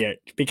top 3 yet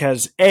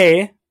because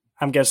A,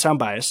 I'm going to sound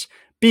biased.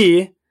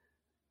 B,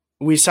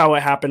 we saw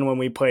what happened when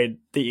we played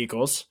the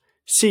Eagles.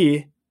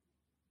 C,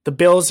 the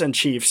Bills and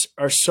Chiefs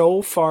are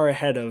so far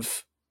ahead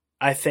of,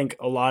 I think,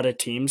 a lot of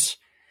teams,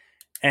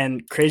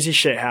 and crazy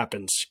shit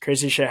happens.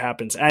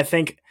 And I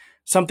think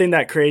something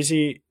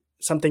crazy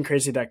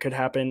that could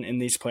happen in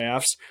these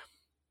playoffs,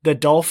 the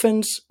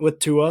Dolphins with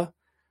Tua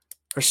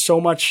are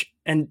so much,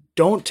 and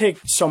don't take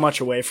so much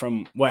away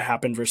from what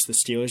happened versus the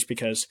Steelers,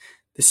 because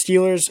the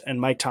Steelers and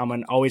Mike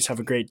Tomlin always have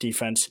a great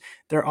defense.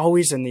 They're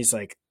always in these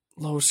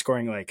low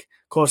scoring,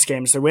 close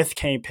games. They're with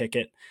Kenny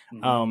Pickett.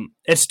 Mm-hmm.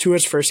 It's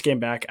Tua's first game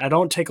back. I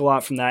don't take a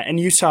lot from that. And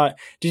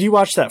did you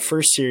watch that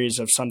first series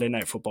of Sunday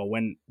Night Football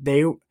when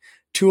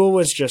Tua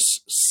was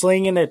just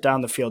slinging it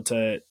down the field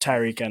to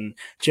Tyreek and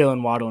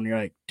Jalen Waddle, and you're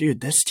like,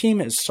 dude, this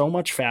team is so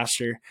much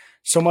faster,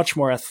 so much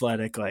more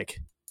athletic.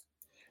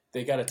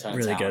 They got a ton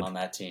really of talent good on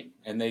that team,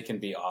 and they can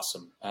be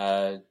awesome.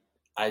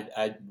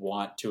 I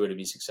want Tua to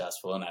be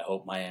successful, and I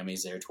hope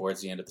Miami's there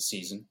towards the end of the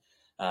season.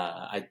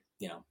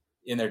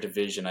 In their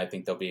division, I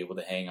think they'll be able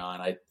to hang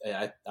on. I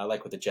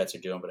like what the Jets are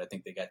doing, but I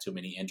think they got too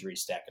many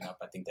injuries stacking up.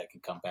 I think that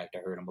can come back to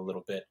hurt them a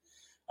little bit.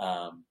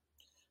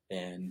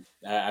 And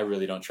I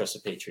really don't trust the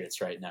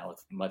Patriots right now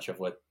with much of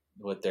what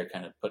they're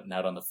kind of putting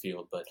out on the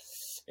field. But,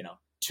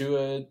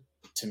 Tua,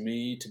 to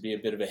me, to be a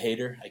bit of a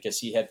hater, I guess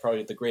he had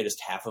probably the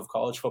greatest half of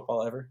college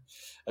football ever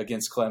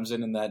against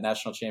Clemson in that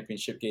national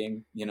championship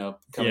game,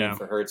 coming in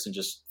for Hurts and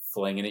just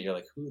flinging it. You're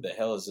like, who the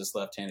hell is this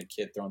left-handed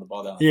kid throwing the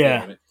ball down the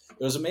field? I mean,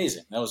 it was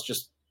amazing. That was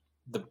just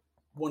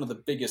one of the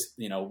biggest,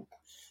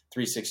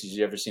 360s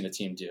you've ever seen a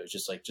team do. It's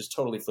just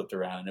totally flipped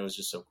around, and it was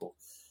just so cool.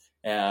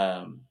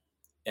 And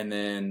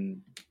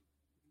then,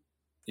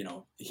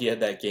 he had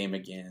that game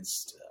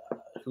against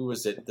who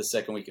was it the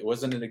second week?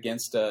 Wasn't it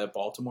against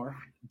Baltimore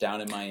down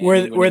in Miami?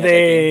 Where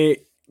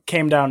they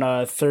came down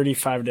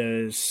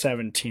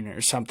 35-17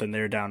 or something.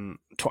 They were down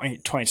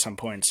 20 some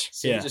points.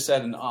 So he just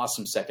had an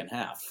awesome second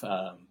half,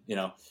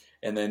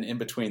 and then in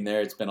between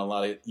there, it's been a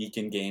lot of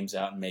eking games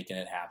out and making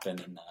it happen.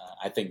 And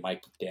I think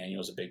Mike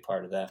McDaniel is a big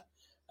part of that.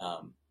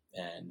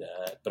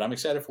 But I'm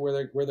excited for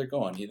where they're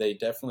going. They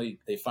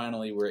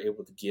finally were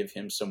able to give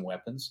him some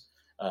weapons.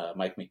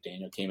 Mike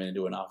McDaniel came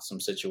into an awesome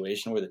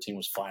situation where the team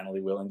was finally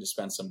willing to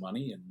spend some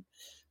money, and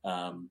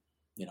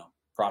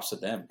props to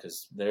them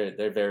because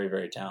they're very,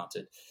 very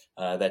talented.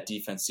 That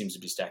defense seems to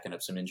be stacking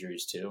up some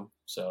injuries too,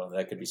 so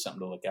that could be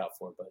something to look out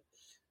for. But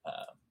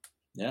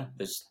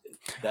there's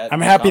that.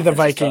 I'm happy the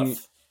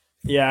Vikings.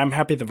 Yeah, I'm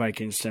happy the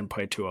Vikings didn't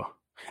play Tua.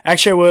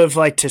 Actually, I would have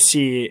liked to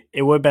see.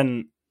 It would have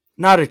been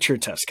not a true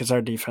test because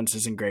our defense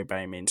isn't great by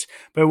any means,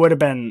 but it would have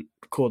been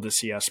cool to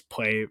see us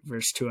play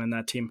versus Tua in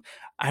that team.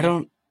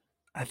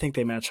 I think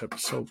they match up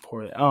so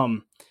poorly.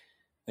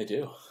 They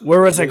do.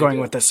 Where was I going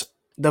with this?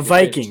 The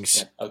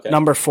Vikings,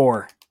 number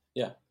 4.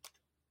 Yeah.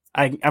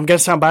 I'm going to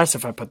sound biased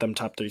if I put them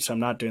top 3, so I'm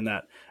not doing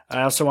that.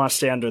 I also want to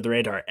stay under the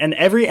radar. And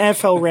every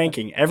NFL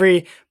ranking,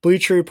 every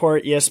Bleacher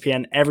Report,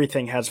 ESPN,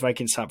 everything has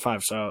Vikings top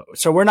 5. So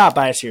we're not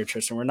biased here,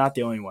 Tristan. We're not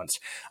the only ones.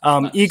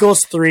 Nice.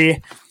 Eagles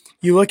 3.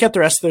 You look at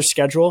the rest of their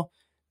schedule,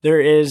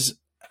 there is,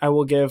 I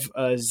will give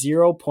a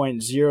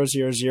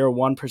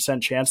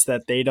 0.0001% chance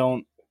that they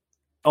don't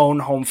own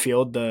home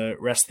field the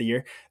rest of the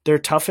year. Their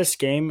toughest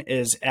game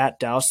is at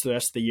Dallas the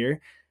rest of the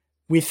year.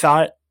 We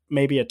thought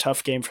maybe a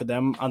tough game for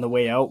them on the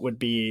way out would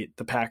be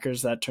the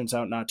Packers. That turns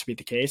out not to be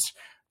the case.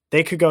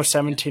 They could go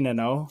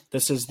 17-0.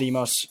 This is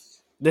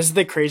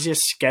the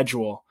craziest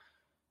schedule.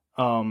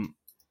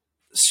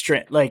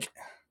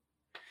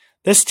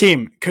 This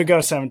team could go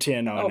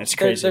 17-0, and it's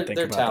crazy to think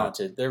they're about.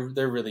 Talented. That.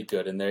 They're really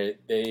good, and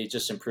they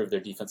just improved their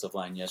defensive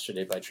line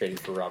yesterday by trading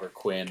for Robert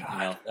Quinn.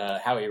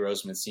 Howie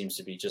Roseman seems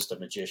to be just a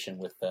magician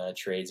with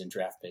trades and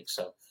draft picks.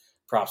 So,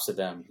 props to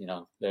them.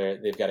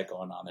 They've got it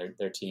going on.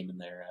 Their team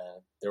and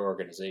their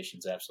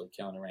organization's absolutely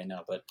killing it right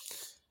now. But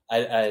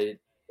I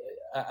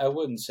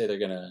wouldn't say they're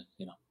gonna.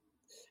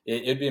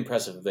 It'd be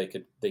impressive if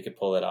they could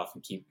pull it off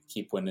and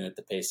keep winning at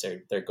the pace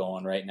they're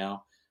going right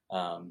now.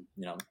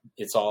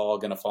 It's all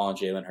going to fall on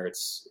Jalen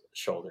Hurts'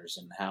 shoulders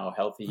and how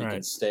healthy he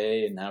can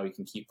stay and how he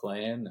can keep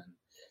playing.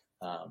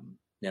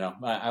 And,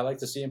 I like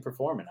to see him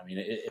performing. I mean,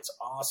 it's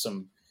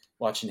awesome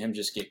watching him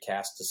just get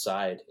cast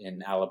aside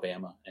in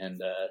Alabama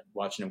and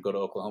watching him go to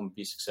Oklahoma and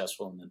be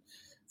successful and then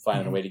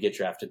finding a way to get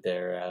drafted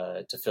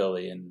there to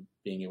Philly and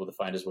being able to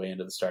find his way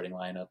into the starting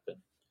lineup. And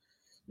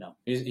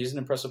he's an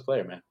impressive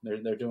player, man.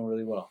 They're doing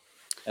really well.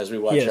 As we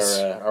watch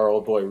our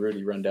old boy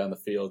Rudy run down the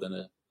field in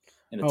a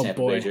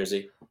Tampa Bay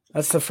jersey.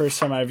 That's the first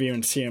time I've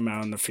even seen him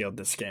out on the field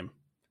this game.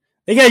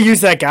 They got to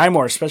use that guy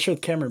more, especially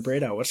with Cameron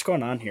Braid out. What's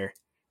going on here,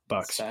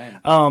 Bucks?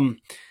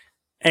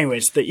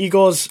 Anyways, the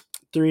Eagles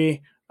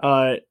 3.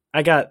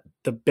 I got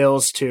the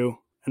Bills 2,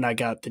 and I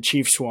got the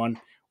Chiefs 1,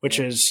 which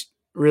is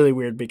really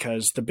weird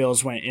because the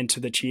Bills went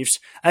into the Chiefs.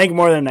 I think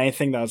more than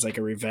anything, that was like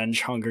a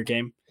revenge hunger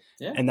game.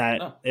 Yeah, and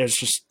that it was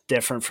just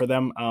different for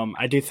them.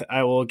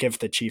 I will give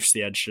the Chiefs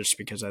the edge just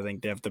because I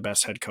think they have the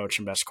best head coach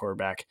and best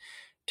quarterback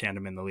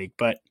tandem in the league.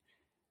 But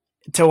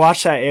to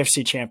watch that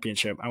AFC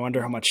Championship, I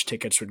wonder how much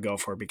tickets would go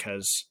for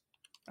because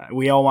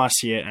we all want to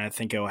see it, and I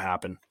think it will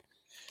happen.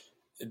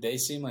 They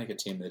seem like a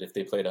team that if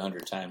they played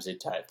 100 times,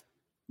 they'd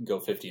go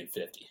 50-50.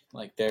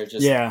 Like they're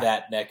just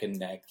that neck and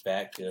neck,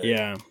 that good.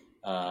 Yeah.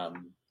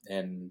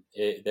 And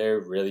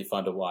they're really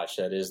fun to watch.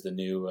 That is the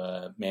new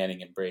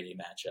Manning and Brady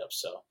matchup.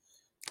 So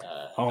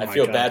I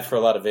feel bad for a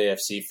lot of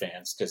AFC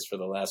fans because for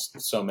the last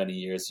so many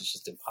years, it's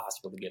just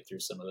impossible to get through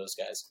some of those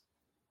guys.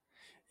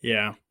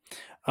 Yeah.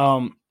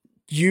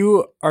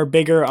 You are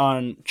bigger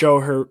on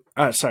Joe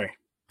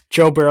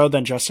Burrow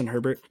than Justin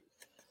Herbert?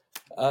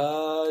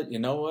 You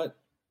know what?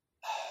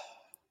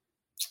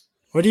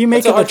 What do you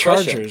make of the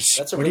Chargers?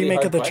 What do you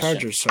make of the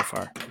Chargers so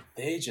far?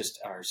 They just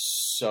are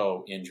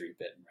so injury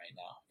bitten right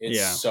now.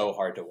 It's so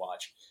hard to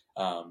watch.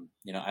 I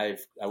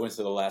went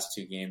to the last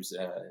two games.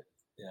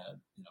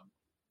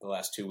 The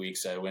last 2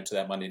 weeks, I went to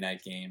that Monday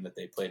night game that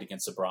they played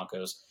against the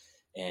Broncos,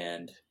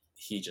 and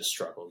he just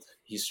struggled.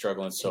 He's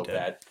struggling so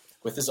bad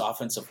with his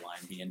offensive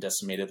line being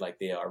decimated like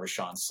they are.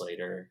 Rashawn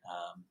Slater,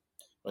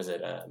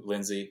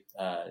 Lindsey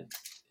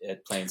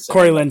at playing center.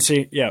 Corey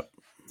Lindsey, yeah.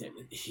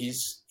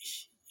 He's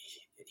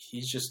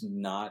just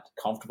not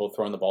comfortable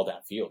throwing the ball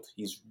downfield.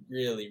 He's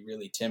really,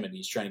 really timid.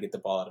 He's trying to get the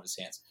ball out of his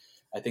hands.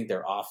 I think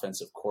their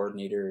offensive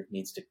coordinator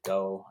needs to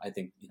go. I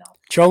think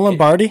Joe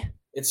Lombardi.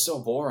 It's so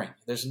boring.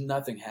 There's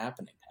nothing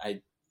happening.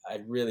 I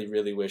really,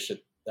 really wish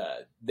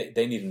that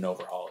they need an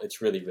overhaul.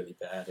 It's really, really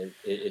bad.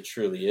 It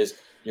truly is.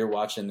 You're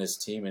watching this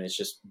team, and it's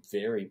just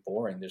very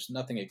boring. There's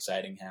nothing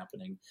exciting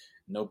happening.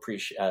 No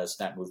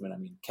pre-snap movement. I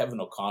mean, Kevin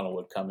O'Connell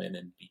would come in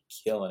and be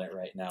killing it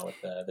right now with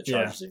the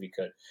Chargers if he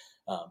could.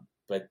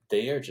 But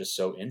they are just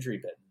so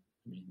injury-bitten.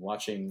 I mean,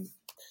 watching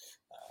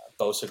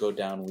Bosa go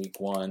down week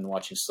 1,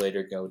 watching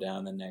Slater go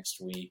down the next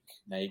week.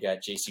 Now you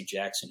got J.C.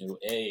 Jackson, who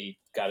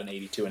got an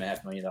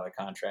 $82.5 million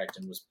contract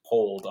and was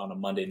pulled on a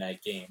Monday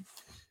night game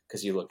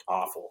because he looked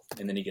awful,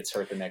 and then he gets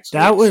hurt the next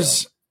week.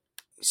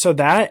 So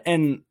that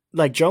and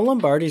like Joe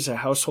Lombardi's a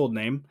household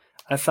name.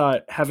 I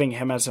thought having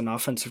him as an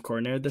offensive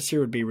coordinator this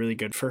year would be really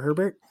good for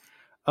Herbert.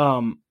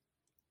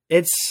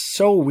 It's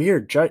so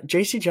weird.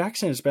 J.C.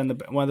 Jackson has been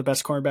one of the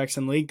best cornerbacks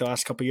in the league the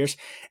last couple of years,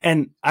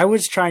 and I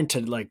was trying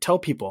to tell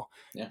people,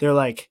 they're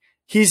like,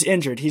 he's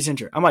injured.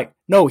 I'm like,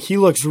 no, he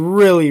looks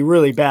really,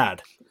 really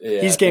bad.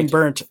 Yeah, he's getting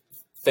burnt.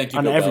 Thank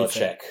you, Bill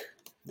Belichick.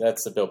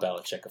 That's the Bill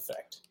Belichick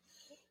effect.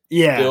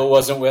 Yeah. Bill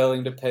wasn't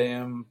willing to pay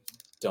him.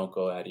 Don't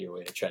go out of your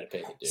way to try to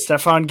pay the dude.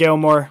 Stephon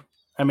Gilmore.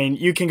 I mean,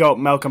 you can go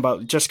Malcolm,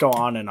 but just go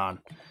on and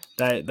on.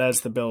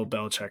 That's the Bill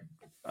Belichick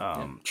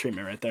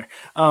treatment right there.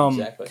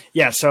 Exactly.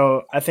 Yeah,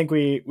 so I think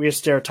we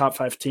stare at top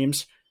 5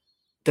 teams.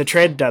 The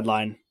trade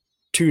deadline,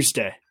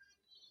 Tuesday.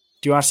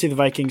 Do you want to see the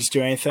Vikings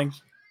do anything?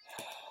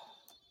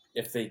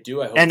 If they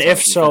do, I hope and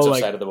it's on the defensive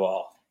side of the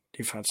ball.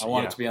 Defensive, I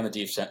want it to be on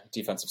the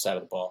defensive side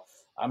of the ball.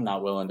 I'm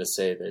not willing to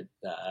say that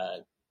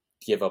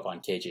give up on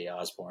KJ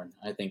Osborne.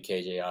 I think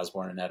KJ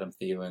Osborne and Adam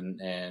Thielen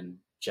and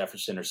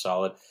Jefferson are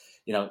solid.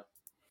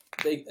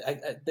 They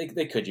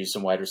could use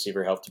some wide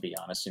receiver help, to be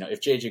honest.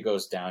 If JJ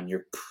goes down,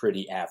 you're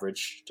pretty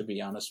average, to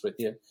be honest with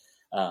you.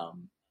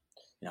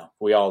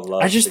 We all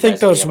love. I just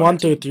think those 1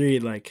 through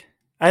 3,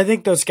 I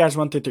think those guys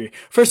 1 through 3.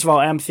 First of all,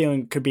 Adam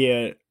Thielen could be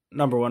a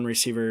number 1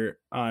 receiver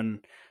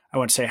on I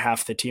wouldn't say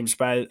half the teams,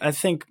 but I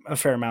think a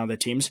fair amount of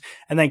the teams.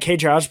 And then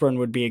KJ Osborne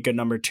would be a good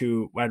number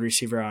 2 wide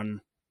receiver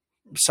on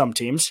some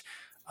teams.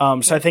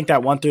 So I think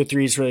that 1 through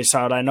 3 is really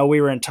solid. I know we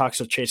were in talks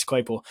with Chase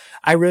Claypool.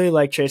 I really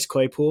like Chase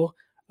Claypool.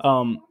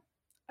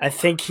 I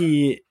think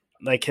he,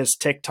 like his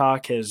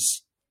TikTok,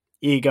 his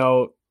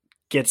ego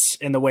gets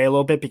in the way a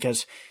little bit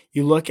because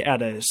you look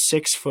at a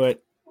 6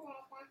 foot.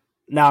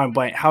 Now I'm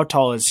blank. How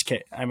tall is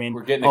Kate? I mean,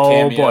 we're getting a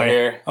cameo boy.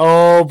 here.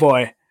 Oh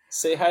boy.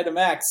 Say hi to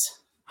Max.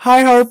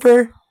 Hi,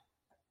 Harper.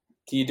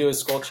 Can you do a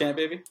skull chant,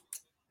 baby?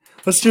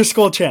 Let's do a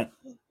skull chant.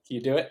 Can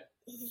you do it?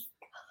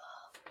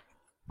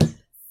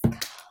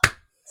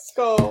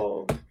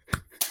 Skull.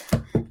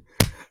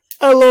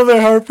 I love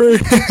it, Harper.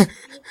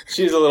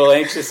 She's a little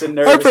anxious and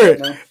nervous Harper, right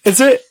now. is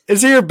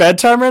it your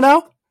bedtime right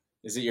now?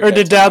 Is it your Or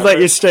did bedtime, Dad Harper? let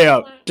you stay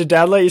up? Did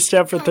Dad let you stay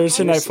up for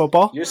Thursday night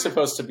football? You're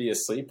supposed to be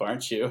asleep,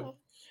 aren't you?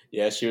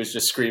 Yeah, she was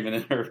just screaming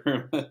in her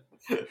room. Mom,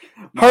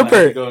 Harper. I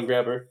have to go and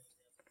grab her.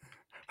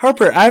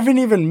 Harper, I haven't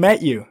even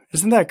met you.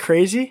 Isn't that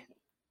crazy?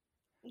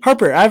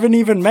 Harper, I haven't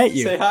even met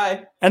you. Say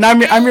hi. And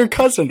I'm your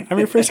cousin. I'm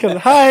your first cousin.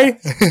 Hi.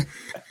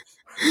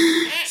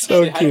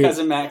 So Say cute. hi,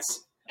 cousin Max.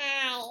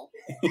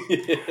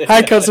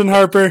 Hi, cousin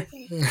Harper.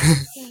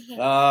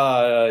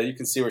 You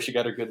can see where she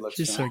got her good looks.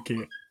 She's from. so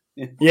cute.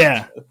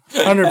 Yeah,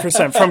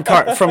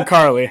 100% from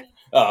Carly.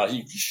 Oh,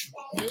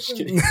 just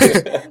kidding.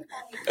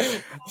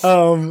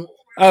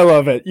 I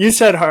love it. You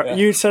said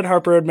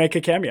Harper would make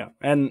a cameo,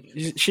 and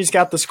she's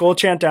got the skull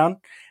chant down.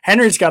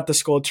 Henry's got the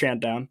skull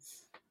chant down.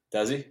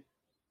 Does he?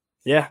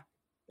 Yeah,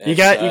 you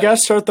got to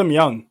start them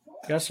young.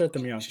 You got to start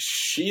them young.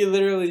 She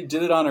literally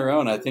did it on her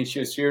own. I think she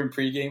was here in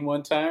pregame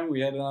one time.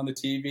 We had it on the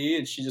TV,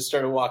 and she just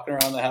started walking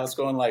around the house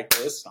going like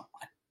this. I'm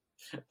like,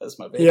 that's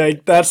my baby. Yeah,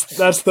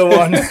 that's the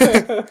one.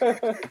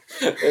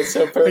 It's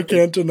so perfect. I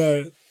can't deny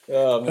it.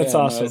 Oh man, that's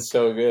awesome. That's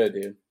so good,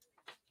 dude.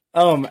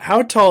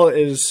 How tall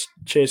is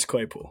Chase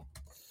Claypool?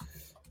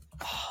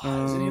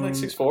 Isn't he like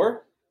 6'4"?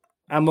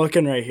 I'm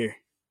looking right here.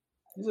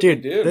 He's a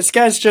Dude, big dude. this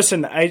guy's just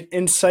an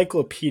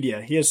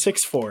encyclopedia. He is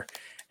 6'4",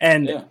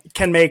 and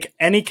can make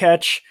any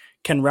catch,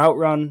 can route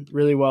run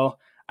really well.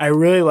 I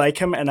really like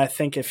him, and I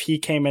think if he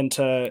came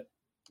into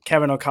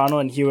Kevin O'Connell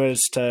and he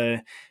was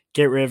to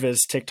get rid of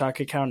his TikTok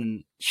account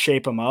and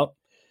shape him up,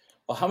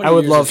 Well, how many I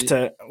would years love is he-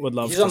 to.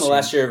 He's on the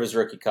last year of his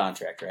rookie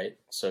contract, right?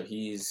 So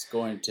he's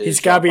going to. He's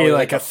got to be probably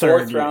like a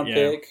fourth third round yeah.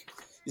 pick.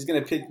 He's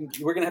going to pick.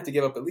 We're going to have to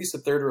give up at least a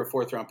third or a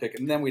fourth round pick,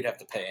 and then we'd have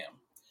to pay him.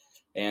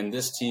 And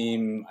this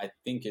team, I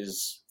think,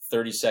 is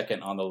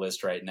 32nd on the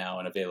list right now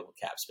in available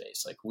cap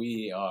space. Like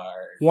we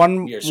are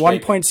we are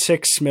scraping.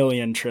 1.6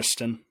 million,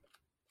 Tristan.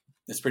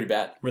 It's pretty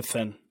bad. We're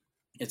thin.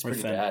 It's We're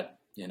pretty thin. bad.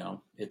 You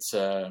know, it's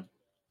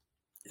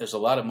there's a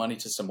lot of money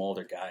to some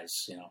older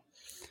guys. You know,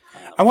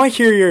 I want to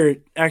hear your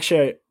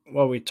actually.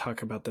 While we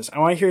talk about this, I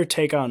want to hear your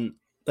take on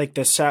like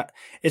the.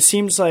 It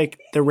seems like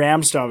the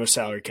Rams don't have a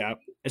salary cap.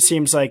 It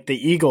seems like the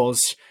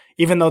Eagles,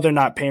 even though they're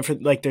not paying for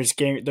like they're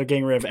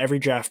getting rid of every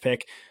draft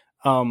pick.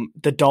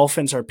 The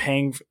Dolphins are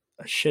paying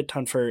a shit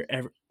ton for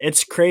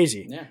it's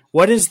crazy. Yeah.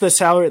 What is the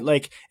salary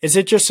like? Is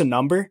it just a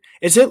number?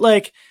 Is it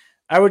like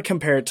I would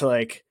compare it to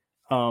like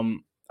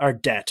our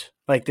debt,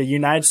 like the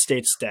United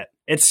States debt.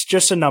 It's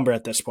just a number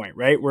at this point,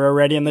 right? We're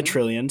already in the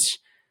trillions.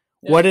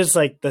 Yeah. What is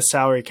like the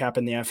salary cap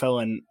in the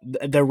NFL?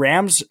 And the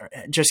Rams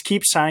just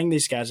keep signing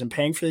these guys and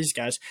paying for these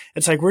guys.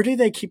 It's like, where do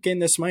they keep getting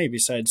this money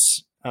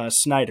besides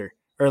Snyder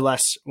or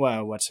Les?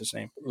 Well, what's his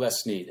name?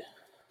 Les Snead.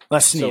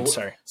 Les Snead,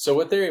 sorry. So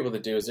what they're able to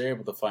do is they're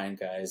able to find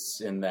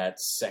guys in that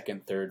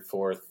second, third,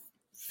 fourth,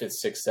 fifth,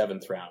 sixth,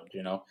 seventh round.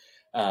 You know,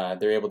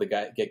 they're able to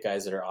get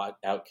guys that are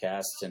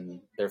outcasts, and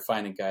they're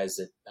finding guys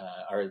that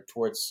are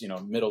towards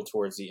middle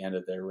towards the end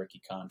of their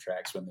rookie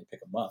contracts when they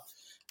pick them up,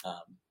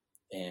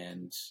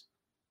 and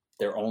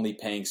they're only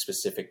paying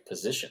specific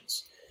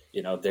positions.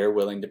 You know, they're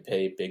willing to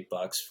pay big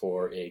bucks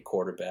for a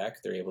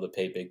quarterback. They're able to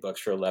pay big bucks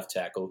for a left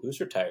tackle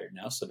who's retired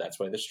now, so that's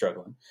why they're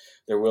struggling.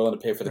 They're willing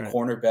to pay for the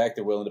cornerback.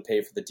 They're willing to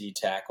pay for the D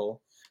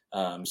tackle.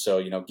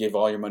 So, give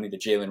all your money to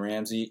Jalen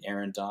Ramsey,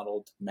 Aaron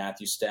Donald,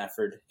 Matthew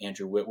Stafford,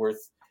 Andrew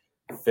Whitworth,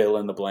 fill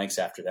in the blanks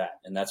after that.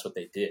 And that's what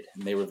they did.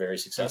 And they were very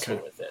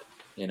successful with it.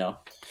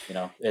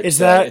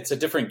 It's a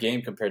different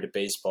game compared to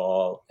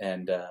baseball,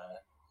 and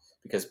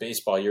because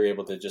baseball, you're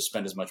able to just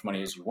spend as much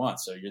money as you want.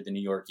 So you're the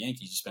New York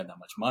Yankees, you spend that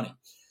much money.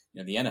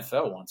 The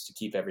NFL wants to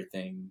keep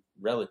everything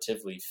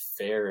relatively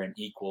fair and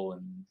equal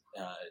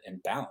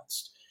and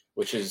balanced,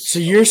 which is so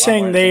you're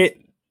saying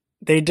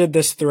they did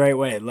this the right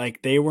way.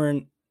 Like they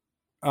weren't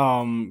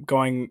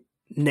going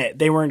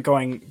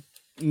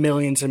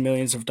millions and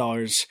millions of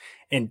dollars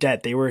in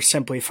debt. They were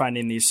simply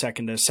finding these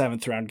second to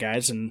seventh round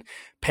guys and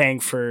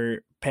paying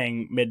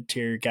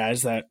mid-tier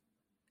guys that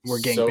were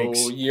getting big.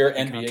 So your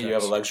NBA, contracts. you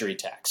have a luxury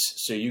tax.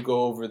 So you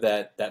go over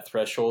that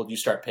threshold, you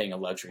start paying a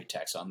luxury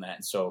tax on that.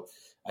 And so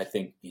I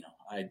think,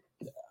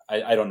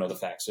 I don't know the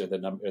facts or the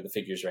number or the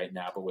figures right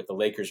now, but with the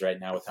Lakers right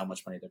now, with how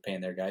much money they're paying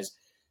their guys,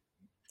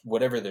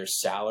 whatever their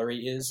salary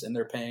is and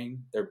they're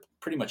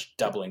pretty much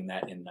doubling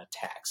that in the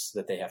tax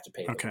that they have to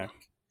pay. Okay.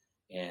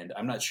 And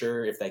I'm not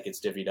sure if that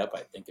gets divvied up.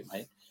 I think it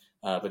might.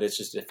 but it's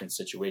just a different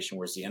situation.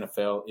 Whereas the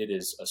NFL, it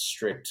is a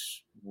strict,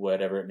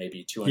 whatever it may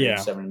be,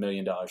 $207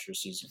 million for a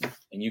season.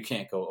 And you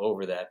can't go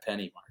over that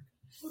penny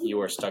mark.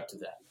 You are stuck to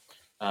that.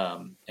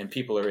 And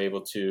people are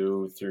able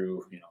to,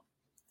 through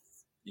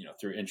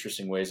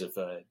interesting ways of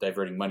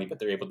diverting money, but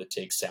they're able to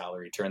take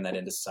salary, turn that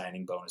into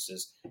signing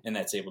bonuses, and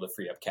that's able to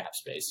free up cap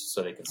space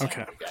so they can sign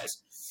other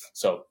guys.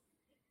 So,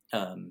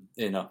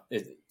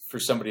 for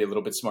somebody a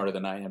little bit smarter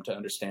than I am to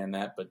understand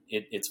that, but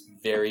it's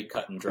very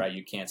cut and dry.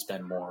 You can't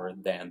spend more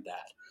than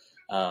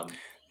that.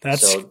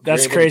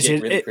 That's crazy.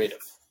 Really creative.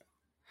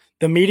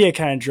 The media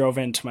kind of drove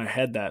into my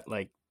head that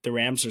like the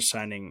Rams are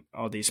signing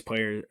all these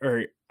players,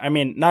 or I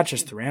mean, not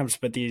just the Rams,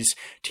 but these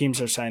teams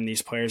are signing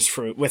these players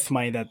with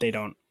money that they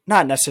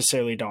not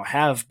necessarily don't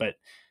have, but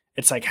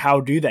it's like,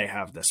 how do they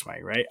have this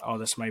money, right? All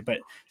this money, but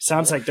it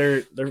sounds like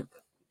they're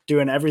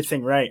doing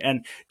everything right.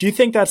 And do you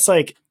think that's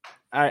like,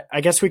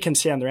 I guess we can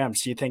see on the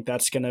Rams, do you think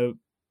that's going to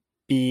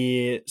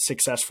be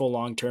successful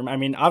long-term? I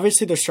mean,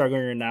 obviously they're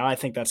struggling right now. I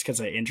think that's because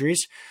of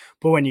injuries,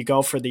 but when you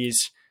go for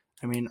these,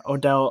 I mean,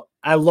 Odell,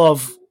 I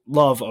love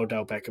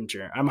Odell Beckham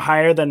Jr. I'm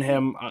higher than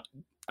him.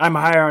 I'm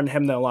higher on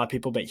him than a lot of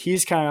people, but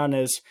he's kind of on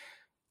his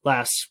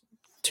last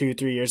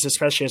 2-3 years,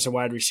 especially as a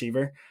wide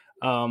receiver.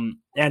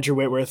 Andrew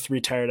Whitworth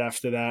retired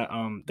after that.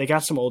 They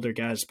got some older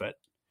guys, but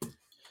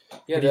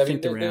yeah,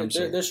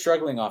 they're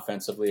struggling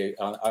offensively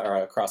or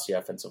across the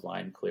offensive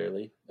line.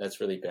 Clearly,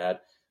 that's really bad.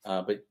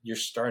 But you're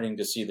starting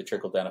to see the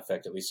trickle down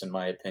effect, at least in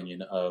my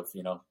opinion, of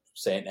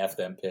saying F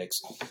them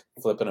picks,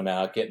 flipping them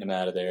out, getting them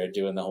out of there,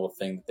 doing the whole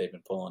thing that they've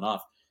been pulling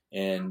off.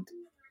 And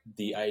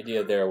the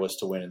idea there was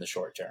to win in the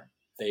short term.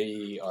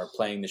 They are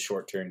playing the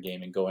short term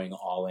game and going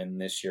all in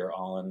this year,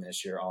 all in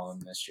this year, all in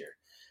this year.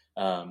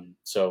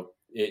 So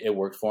it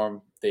worked for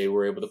them. They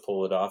were able to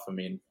pull it off. I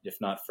mean, if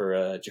not for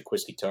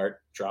Jaquiski Tart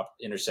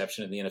dropped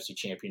interception in the NFC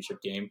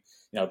Championship game,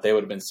 they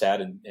would have been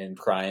sad and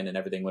crying, and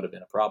everything would have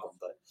been a problem.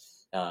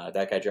 But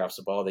that guy drops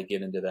the ball. They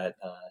get into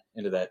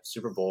that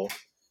Super Bowl,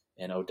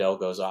 and Odell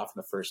goes off in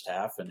the first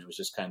half, and it was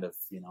just kind of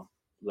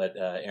let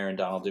Aaron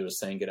Donald do his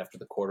thing, get after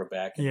the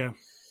quarterback.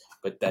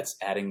 But that's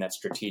adding that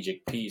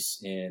strategic piece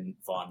in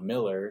Von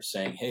Miller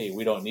saying, hey,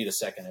 we don't need a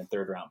second and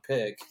third round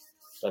pick.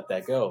 Let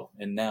that go.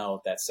 And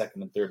now that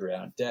second and third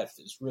round depth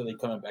is really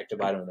coming back to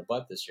bite them in the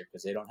butt this year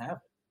because they don't have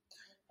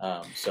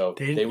it. So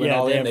they went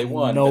all in, they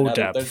won. No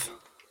depth.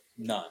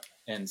 None.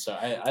 And so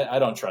I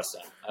don't trust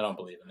them. I don't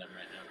believe in them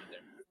right now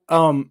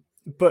either.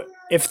 But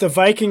if the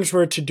Vikings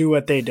were to do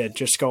what they did,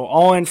 just go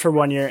all in for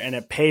 1 year and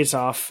it pays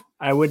off,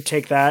 I would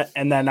take that.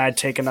 And then I'd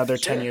take another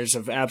 10 years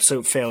of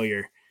absolute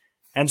failure.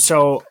 And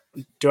so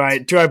do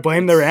I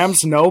blame the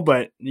Rams? No,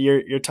 but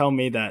you're telling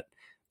me that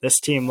this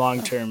team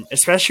long term,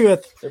 especially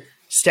with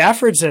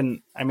Stafford's I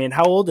mean,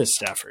 how old is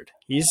Stafford?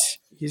 He's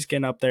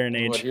getting up there in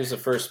age. He was the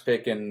first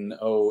pick in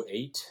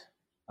 2008,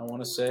 I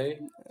want to say.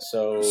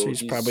 So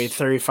he's probably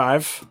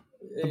 35.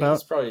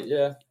 He's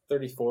probably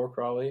 34,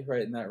 probably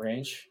right in that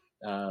range.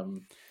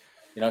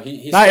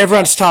 He's not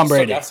everyone's Tom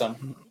Brady.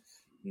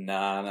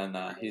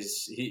 No.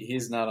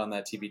 He's not on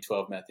that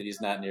TB12 method.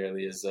 He's not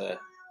nearly as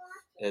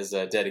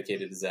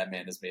dedicated as that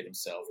man has made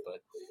himself.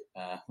 But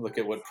look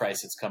at what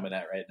price it's coming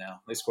at right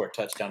now. They scored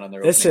a touchdown on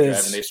their opening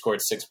drive, and they've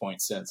scored 6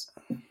 points since.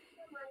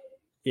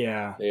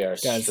 Yeah, they are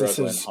guys,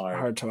 struggling this is hard.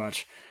 Hard to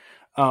watch.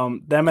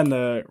 Them and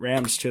the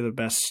Rams, two of the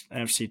best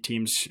NFC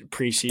teams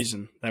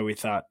preseason that we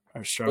thought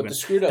are struggling. But the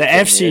screwed up the thing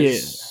NFC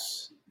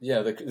is,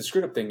 the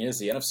screwed up thing is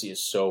the NFC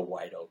is so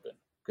wide open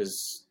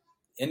because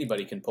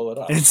anybody can pull it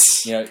off.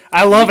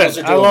 I love it.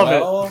 I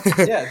love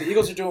it. Yeah, the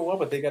Eagles are doing well,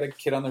 but they got a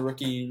kid on the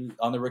rookie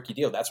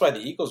deal. That's why the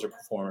Eagles are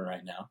performing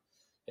right now,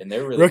 and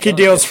they're really rookie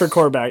deals for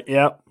quarterback.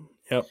 Yep.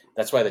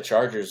 That's why the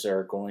Chargers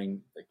are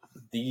going.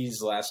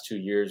 These last 2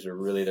 years are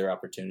really their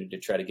opportunity to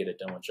try to get it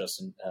done with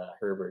Justin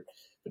Herbert.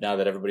 But now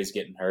that everybody's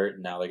getting hurt,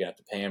 and now they're going to have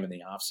to pay him in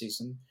the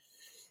offseason,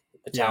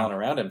 the talent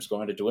around him is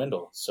going to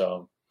dwindle.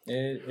 So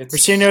we're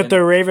seeing it with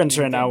the Ravens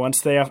right now.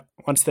 Once they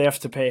have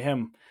to pay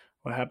him,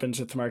 what happens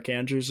with Mark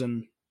Andrews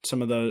and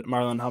some of the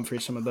Marlon Humphrey,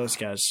 some of those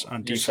guys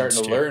on defense? You're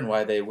starting to learn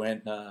why they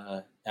went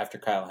after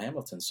Kyle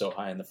Hamilton so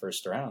high in the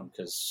first round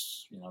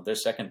because their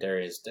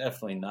secondary is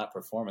definitely not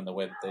performing the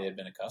way that they had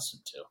been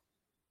accustomed to.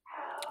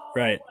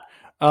 Right.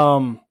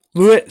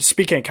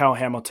 Speaking of Kyle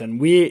Hamilton,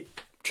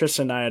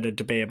 Tristan and I had a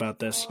debate about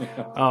this.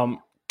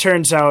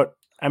 Turns out,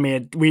 I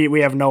mean,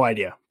 we have no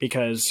idea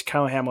because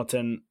Kyle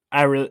Hamilton,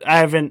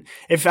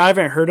 if I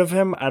haven't heard of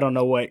him, I don't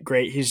know what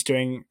great he's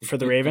doing for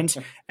the Ravens.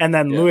 And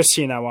then Lewis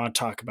C. and I want to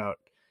talk about.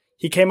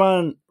 He came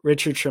on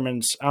Richard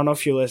Sherman's. I don't know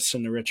if you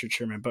listen to Richard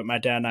Sherman, but my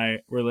dad and I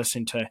were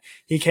listening to.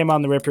 He came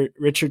on the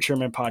Richard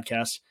Sherman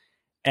podcast,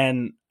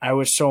 and I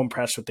was so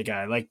impressed with the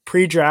guy. Like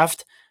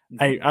pre-draft,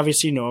 I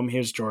obviously know him. He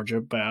was Georgia,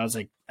 but I was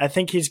like, I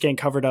think he's getting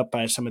covered up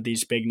by some of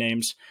these big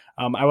names.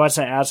 I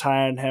wasn't as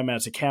high on him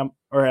as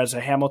a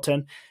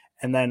Hamilton,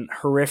 and then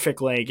horrific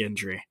leg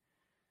injury.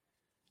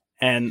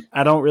 And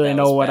I don't really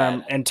know what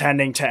I'm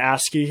intending to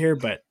ask you here,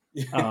 but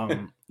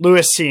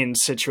Lewis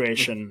C's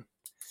situation,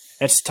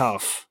 it's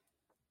tough.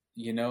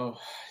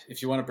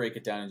 If you want to break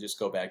it down and just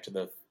go back to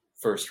the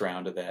first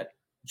round of that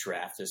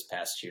draft this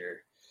past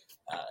year.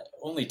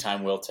 Only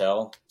time will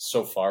tell.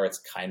 So far, it's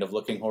kind of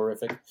looking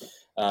horrific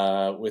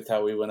with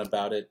how we went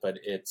about it, but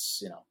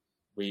it's,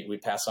 we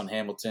pass on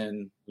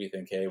Hamilton. We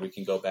think, hey, we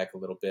can go back a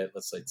little bit.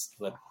 Let's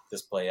let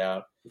this play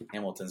out.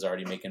 Hamilton's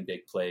already making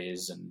big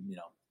plays, and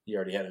he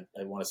already had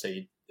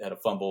he had a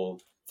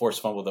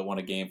forced fumble that won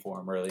a game for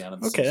him early on in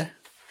the season.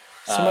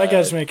 So my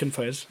guy's making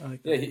plays. I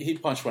like that. Yeah, he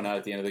punched one out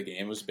at the end of the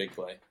game. It was a big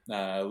play.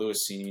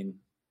 Lewis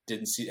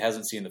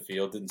hasn't seen the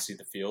field, didn't see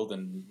the field,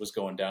 and was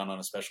going down on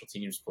a special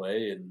teams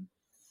play, and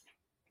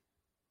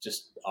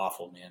just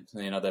awful, man.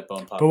 That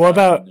bone pop. But what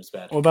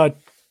about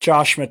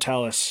Josh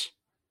Metellus?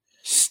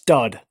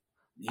 Stud.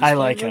 I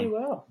like him. Really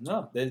well.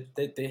 No, they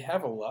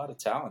have a lot of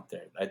talent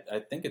there.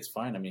 I think it's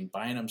fine. I mean,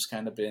 Bynum's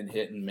kind of been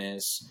hit and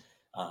miss.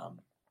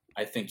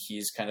 I think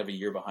he's kind of a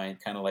year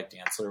behind, kind of like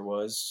Dantzler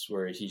was,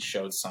 where he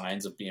showed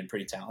signs of being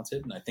pretty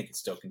talented, and I think it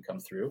still can come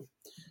through.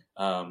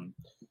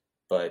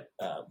 But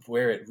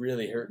where it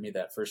really hurt me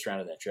that first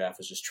round of that draft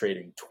was just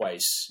trading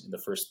twice in the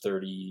first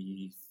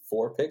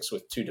 34 picks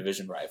with two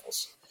division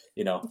rivals.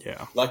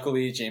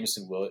 Luckily,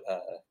 Jameson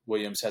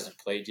Williams hasn't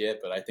played yet,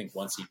 but I think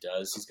once he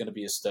does, he's going to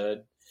be a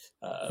stud.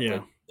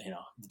 But,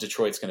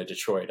 Detroit's going to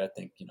Detroit. I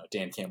think,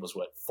 Dan Campbell's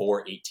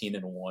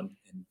 4-18-1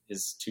 in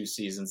his 2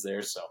 seasons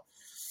there. So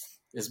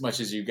as much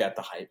as you got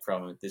the hype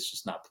from it, it's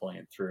just not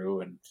playing through.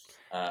 And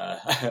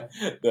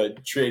the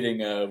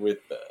trading with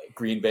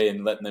Green Bay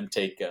and letting them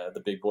take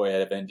the big boy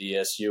out of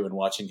NDSU and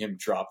watching him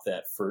drop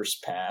that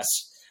first pass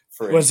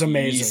for was an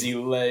amazing. Easy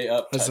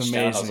layup touchdown.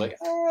 Amazing. I was like,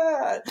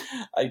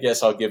 I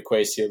guess I'll give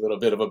Kwesi a little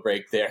bit of a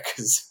break there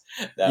because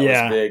that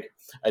was big.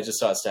 I just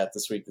saw a stat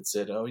this week that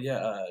said,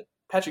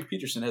 Patrick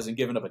Peterson hasn't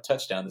given up a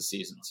touchdown this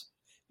season.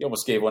 He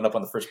almost gave one up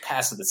on the first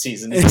pass of the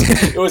season.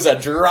 It was a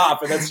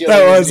drop, and that's the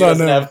other reason he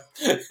doesn't have.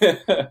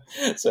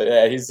 So,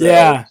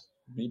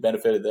 he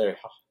benefited there.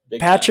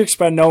 Patrick's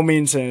by no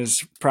means in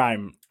his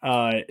prime.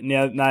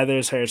 Neither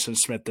is Harrison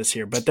Smith this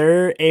year, but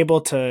they're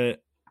able to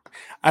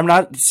 – I'm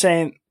not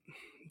saying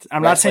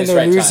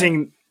they're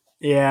losing –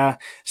 yeah.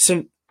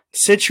 So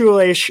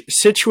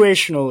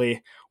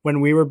situationally,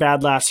 when we were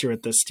bad last year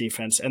with this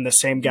defense and the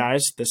same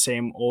guys, the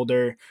same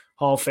older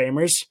Hall of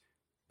Famers,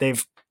 they're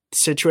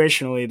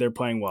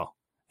playing well.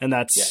 And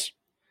I'd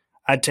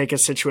take a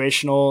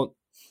situational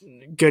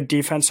good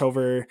defense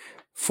over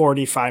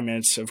 45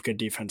 minutes of good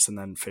defense and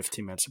then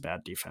 15 minutes of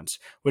bad defense,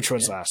 which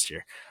was last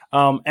year.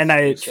 And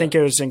I think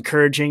it was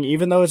encouraging,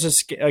 even though it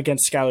was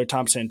against Skylar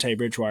Thompson and Teddy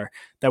Bridgewater,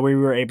 that we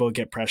were able to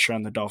get pressure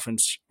on the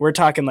Dolphins. We're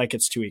talking like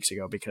it's 2 weeks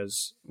ago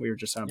because we were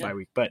just on a bye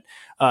week. But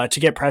to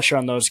get pressure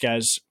on those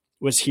guys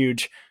was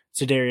huge.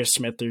 Za'Darius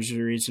Smith, there's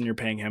a reason you're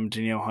paying him.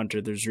 Danielle Hunter,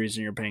 there's a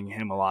reason you're paying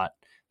him a lot.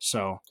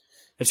 So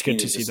it's good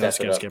to see those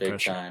guys get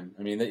pressure. Time.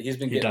 I mean, he's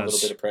been getting a little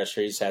bit of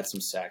pressure. He's had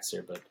some sacks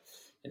here, but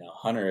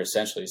Hunter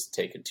essentially has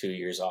taken 2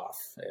 years off.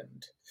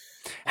 And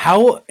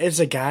how is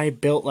a guy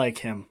built like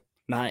him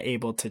not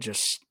able to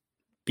just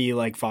be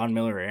like Von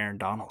Miller or Aaron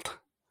Donald?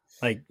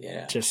 I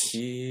guess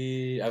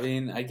a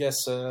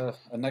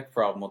neck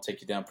problem will take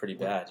you down pretty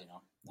bad.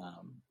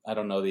 I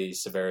don't know the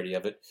severity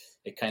of it.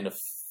 It kind of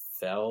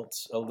felt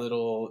a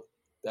little.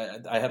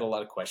 I had a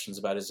lot of questions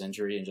about his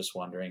injury and just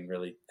wondering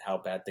really how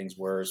bad things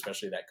were,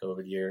 especially that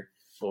COVID year.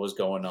 What was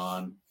going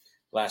on?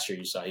 Last year,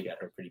 you saw he got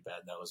hurt pretty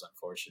bad. That was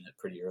unfortunate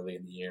pretty early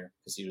in the year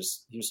because he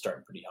was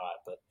starting pretty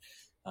hot. But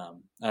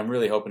I'm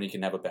really hoping he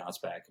can have a bounce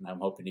back, and I'm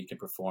hoping he can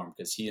perform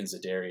because he and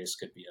Za'Darius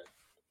could be a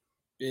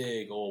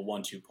big old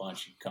 1-2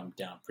 punch. He'd come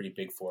down pretty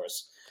big for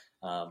us.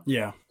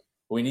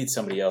 We need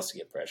somebody else to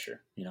get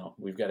pressure.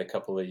 We've got a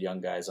couple of young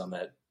guys on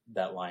that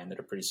line that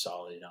are pretty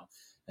solid.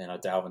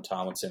 Dalvin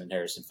Tomlinson and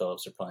Harrison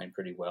Phillips are playing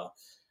pretty well.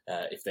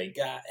 If they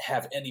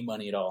have any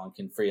money at all and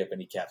can free up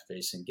any cap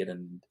space and get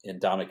in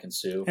Ndamukong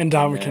Suh.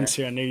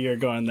 I knew you were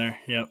going there.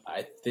 Yep.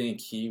 I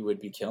think he would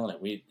be killing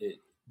it.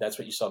 That's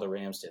what you saw the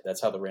Rams did.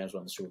 That's how the Rams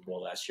won the Super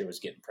Bowl last year, was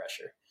getting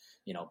pressure.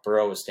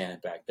 Burrow was standing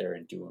back there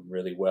and doing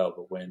really well,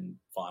 but when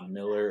Von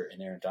Miller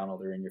and Aaron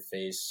Donald are in your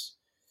face,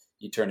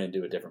 you turn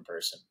into a different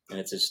person, and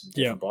it's just a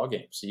different ball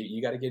game. So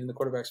you got to get in the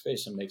quarterback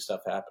space and make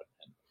stuff happen.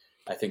 And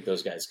I think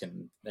those guys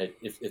can.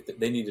 If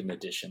they need an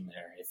addition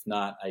there, if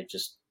not, it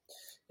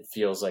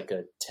feels like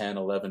a 10,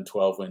 11,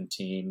 12 win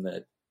team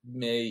that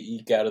may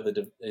eke out of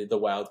the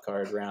wild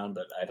card round,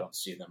 but I don't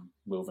see them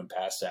moving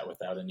past that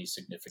without any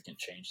significant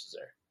changes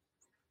there.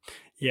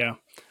 Yeah.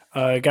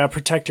 Got to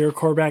protect your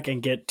quarterback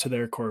and get to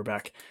their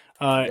quarterback.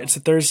 It's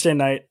a Thursday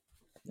night.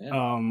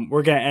 Yeah.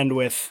 We're going to end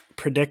with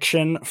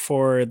prediction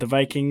for the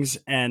Vikings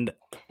and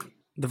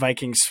the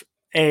Vikings,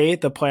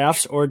 the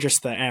playoffs or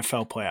just the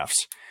NFL playoffs.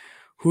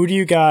 Who do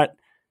you got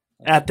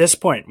at this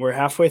point? We're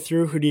halfway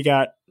through. Who do you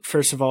got?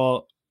 First of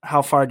all,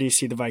 how far do you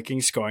see the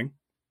Vikings going?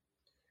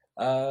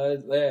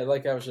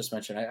 Like I was just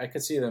mentioning, I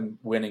could see them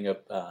winning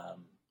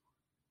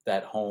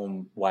that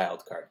home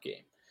wild card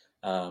game.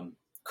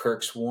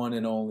 Kirk's one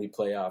and only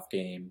playoff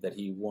game that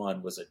he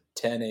won was a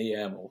 10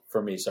 a.m.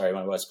 for me. Sorry,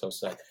 my West Coast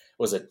side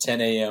was a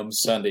 10 a.m.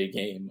 Sunday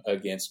game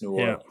against New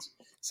Orleans.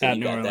 So At he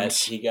New got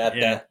Orleans.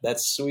 that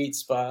sweet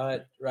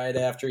spot right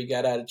after he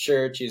got out of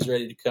church. He's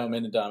ready to come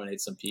in and dominate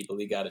some people.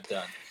 He got it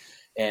done.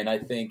 And I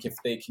think if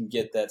they can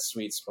get that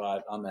sweet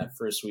spot on that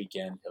first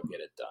weekend, he'll get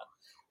it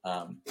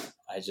done.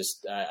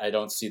 I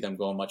don't see them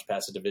going much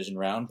past the division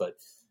round, but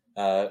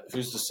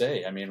who's to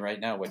say? I mean, right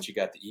now, what you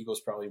got, the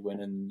Eagles probably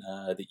winning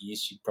the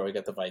East. You probably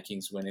got the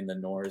Vikings winning the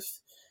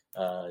North,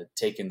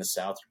 taking the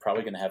South. You're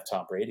probably going to have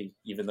Tom Brady,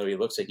 even though he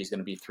looks like he's going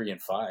to be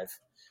 3-5.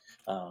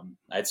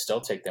 I'd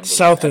still take them to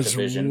South win that is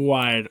division.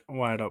 wide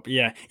open.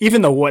 Yeah,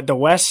 even the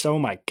West. Oh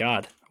my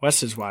God,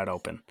 West is wide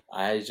open.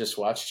 I just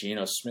watched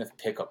Geno Smith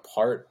pick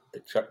apart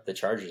the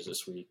Chargers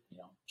this week.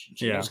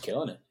 Geno's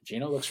killing it.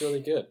 Geno looks really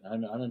good.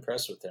 I'm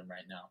impressed with him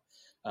right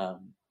now.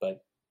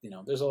 But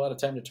there's a lot of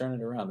time to turn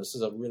it around. This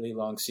is a really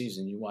long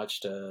season. You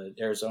watched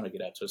Arizona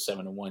get out to a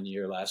 7-1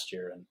 year last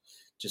year and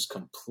just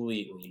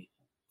completely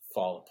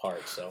fall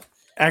apart. So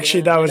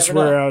actually, that was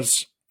where I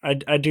was.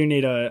 I do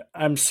need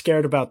I'm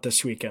scared about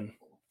this weekend.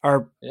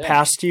 Our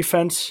pass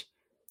defense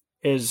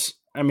is,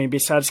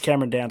 besides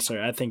Cameron Dantzler,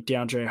 I think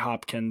DeAndre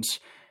Hopkins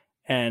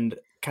and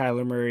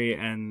Kyler Murray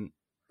and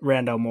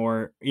Randall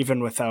Moore,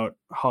 even without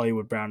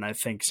Hollywood Brown, I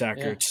think Zach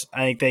Ertz,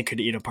 I think they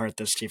could eat apart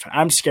this defense.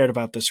 I'm scared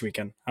about this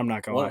weekend. I'm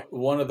not going to lie.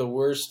 One of the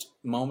worst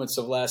moments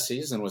of last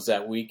season was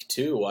that week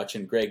 2,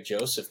 watching Greg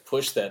Joseph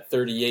push that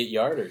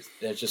 38-yarder.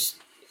 That just,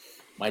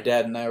 my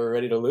dad and I were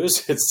ready to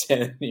lose it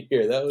standing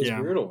here. That was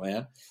brutal,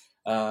 man.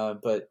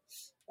 But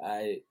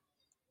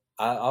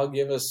I'll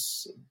give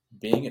us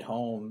being at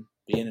home,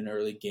 being an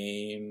early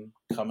game,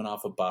 coming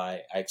off a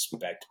bye. I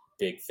expect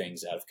big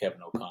things out of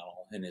Kevin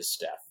O'Connell and his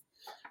staff.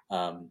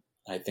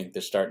 I think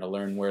they're starting to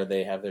learn where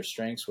they have their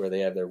strengths, where they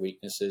have their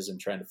weaknesses, and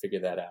trying to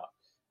figure that out.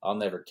 I'll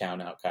never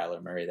count out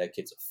Kyler Murray. That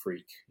kid's a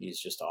freak. He's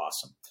just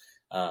awesome.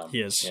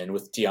 He is. And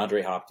with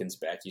DeAndre Hopkins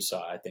back, you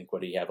saw, I think,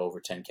 what he have over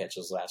 10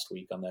 catches last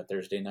week on that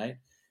Thursday night.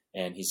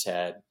 And he's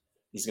going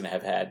to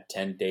have had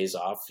 10 days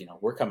off.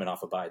 We're coming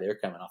off a bye. They're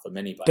coming off a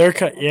mini bye.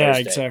 Yeah,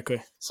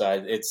 exactly.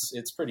 So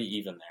it's pretty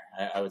even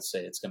there. I would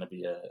say it's going to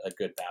be a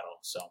good battle.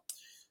 So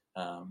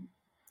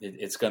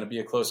it's going to be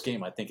a close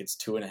game. I think it's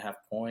 2.5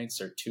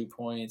 points or 2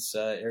 points.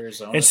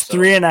 Arizona. It's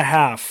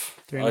 3.5.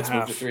 It's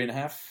moved to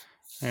 3.5.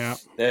 Yeah,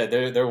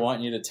 they're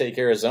wanting you to take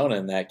Arizona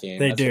in that game.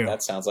 That's what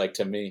that sounds like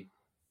to me.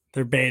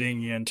 They're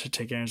baiting you into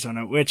taking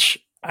Arizona, which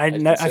I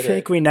feel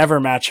like we never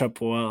match up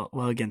well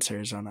against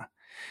Arizona.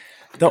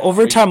 The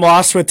overtime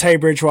loss with Teddy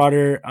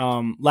Bridgewater,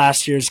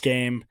 last year's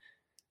game,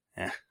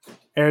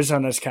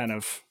 Arizona's kind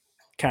of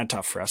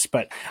tough for us,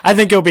 but I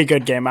think it'll be a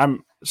good game.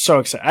 I'm so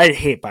excited. I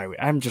hate bye week.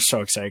 I'm just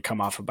so excited to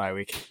come off a bye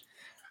week.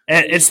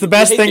 And it's the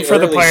best thing for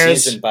the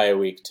players. Season bye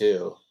week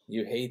too.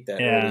 You hate that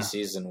early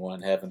season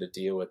one, having to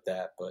deal with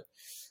that, but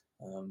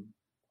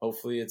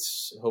hopefully it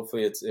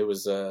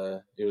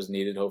was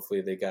needed.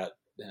 Hopefully they got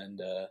and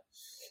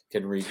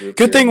can regroup.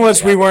 Good thing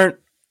was we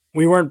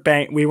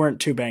weren't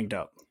too banged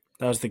up.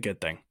 That was the good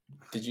thing.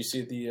 Did you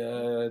see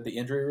the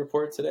injury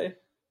report today?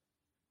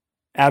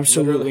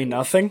 Absolutely Literally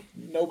nothing.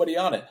 Nobody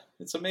on it.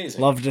 It's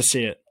amazing. Love to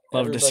see it.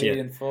 Everybody to see it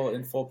in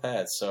full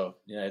pads. So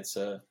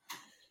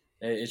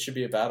it should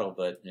be a battle.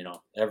 But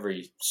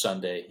every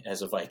Sunday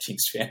as a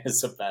Vikings fan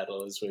is a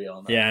battle, as we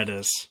all know. Yeah, it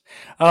is.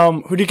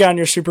 Who do you got in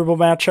your Super Bowl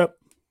matchup?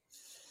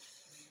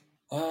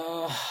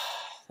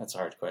 That's a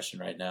hard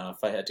question right now.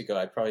 If I had to go,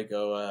 I'd probably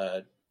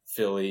go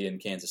Philly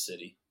and Kansas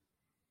City.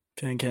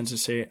 In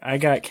Kansas City, I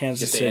got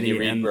Kansas City Andy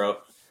Reid,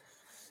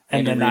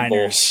 and the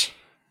Niners.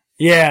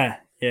 Yeah.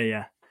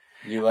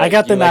 I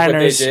got the What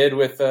Niners. they did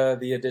with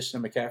the addition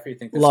of McCaffrey? You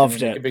think this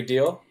Loved is a big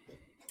deal?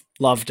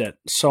 Loved it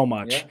so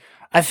much. Yeah.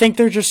 I think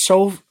they're just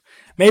so.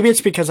 Maybe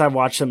it's because I've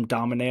watched them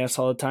dominate us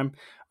all the time.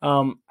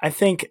 I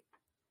think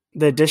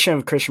the addition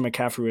of Christian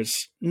McCaffrey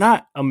was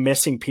not a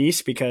missing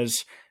piece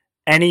because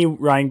any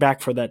running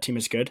back for that team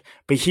is good.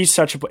 But he's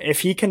such a. If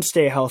he can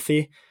stay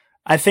healthy,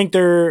 I think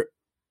they're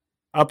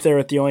up there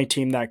with the only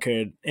team that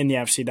could in the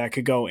FC that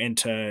could go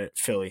into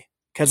Philly,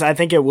 because I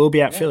think it will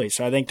be at Philly.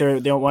 So I think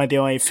they're one of the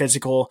only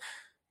physical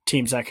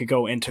teams that could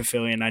go into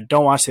Philly, and I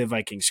don't want to see the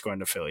Vikings go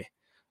into Philly.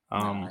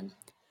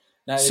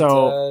 Now,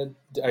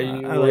 are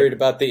you I worried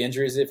about the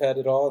injuries they've had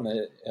at all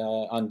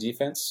on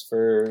defense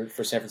for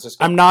San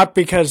Francisco? I'm not,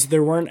 because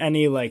there weren't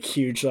any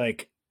huge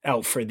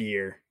out for the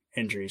year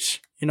injuries.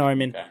 You know what I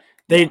mean?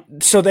 Okay.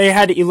 They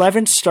had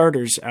 11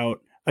 starters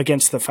out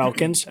against the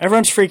Falcons.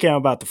 Everyone's freaking out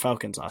about the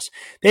Falcons loss.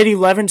 They had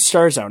 11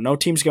 stars out. No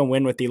team's going to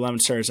win with the 11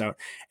 stars out.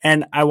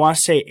 And I want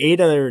to say 8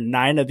 or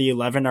 9 of the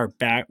 11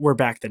 were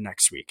back the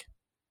next week.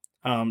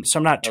 So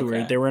I'm not too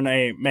worried. There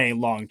weren't many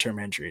long-term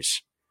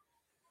injuries.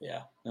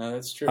 Yeah, no,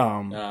 that's true.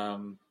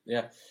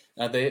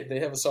 They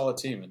have a solid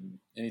team, and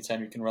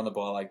anytime you can run the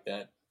ball like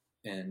that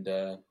and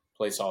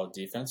play solid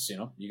defense,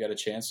 you got a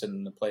chance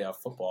in the playoff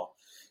football.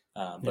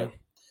 But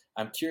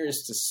I'm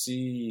curious to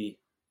see.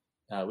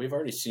 We've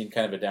already seen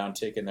kind of a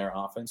downtick in their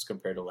offense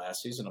compared to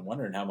last season. I'm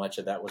wondering how much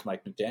of that was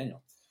Mike McDaniel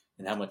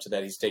and how much of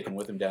that he's taken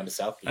with him down to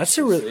South Beach. That's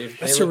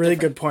a really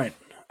good point.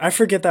 I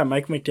forget that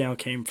Mike McDaniel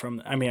came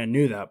from. I mean, I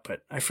knew that,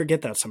 but I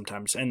forget that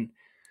sometimes. And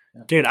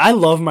Dude, I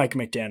love Mike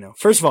McDaniel.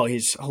 First of all,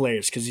 he's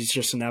hilarious because he's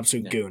just an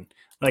absolute goon,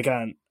 like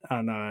on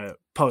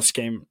post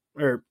game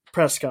or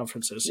press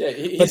conferences. Yeah,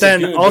 he's but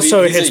then goon,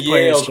 also he's his a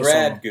players Yale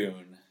grad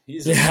goon.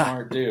 He's a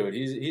smart dude.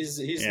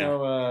 He's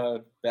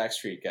no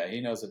backstreet guy.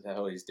 He knows what the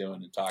hell he's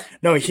doing and talking.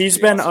 No, he's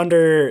been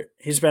under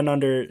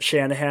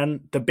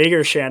Shanahan, the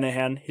bigger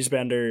Shanahan. He's been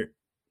under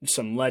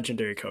some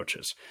legendary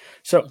coaches,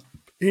 so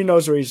he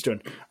knows what he's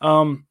doing.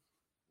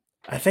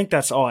 I think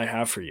that's all I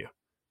have for you.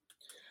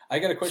 I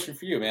got a question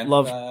for you, man.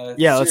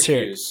 Let's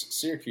hear it.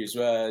 Syracuse.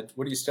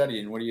 What are you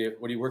studying? What are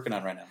you working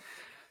on right now?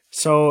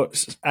 So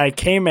I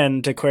came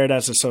in declared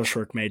as a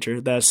social work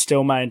major. That's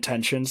still my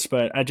intentions,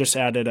 but I just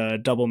added a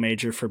double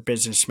major for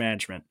business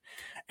management.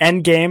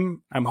 End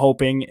game, I'm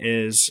hoping,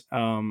 is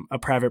a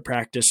private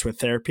practice with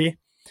therapy,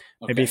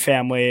 maybe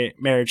family,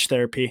 marriage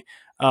therapy.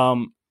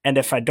 And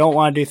if I don't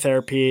want to do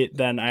therapy,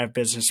 then I have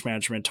business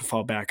management to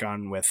fall back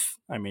on with.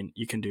 I mean,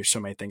 you can do so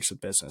many things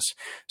with business.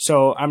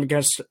 So I'm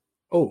going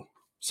to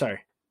sorry,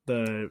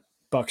 the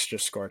Bucks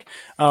just scored.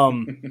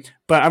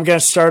 But I'm going to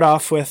start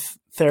off with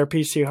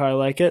therapy, see how I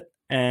like it,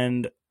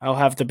 and I'll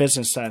have the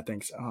business side of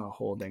things. Oh,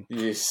 holding.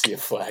 You see a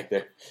flag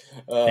there.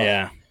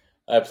 Yeah.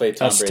 I played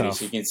Tom Brady, tough.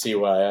 so you can see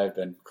why I've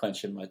been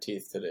clenching my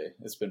teeth today.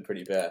 It's been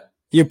pretty bad.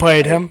 You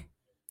played him?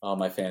 Oh,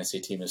 my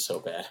fantasy team is so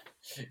bad.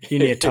 You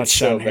need a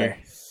touchdown here.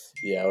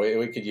 Yeah,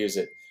 we could use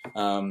it.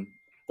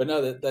 But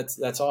no,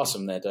 that's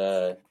awesome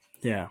that,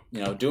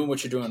 doing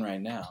what you're doing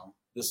right now,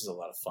 this is a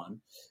lot of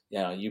fun.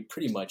 You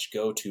pretty much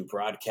go to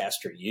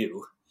broadcaster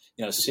U.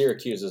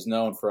 Syracuse is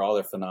known for all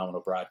their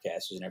phenomenal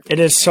broadcasters and everything. It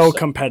is so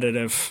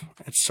competitive.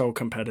 It's so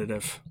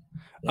competitive.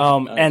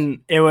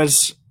 And it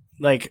was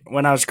like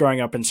when I was growing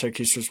up in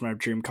Syracuse was my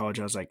dream college.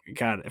 I was like,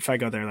 God, if I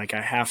go there, like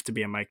I have to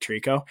be a Mike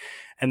Tirico.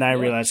 And then I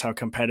realized how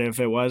competitive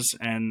it was.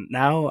 And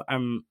now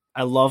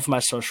I love my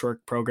social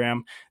work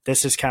program.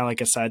 This is kind of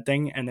like a side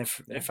thing. And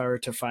if I were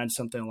to find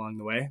something along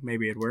the way,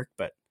 maybe it'd work.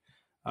 But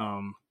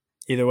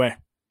either way,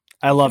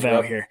 I love it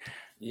out here.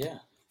 Yeah.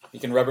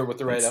 You can rub it with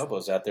the right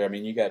elbows out there. I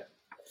mean,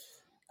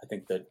 I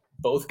think that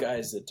both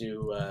guys that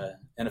do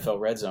NFL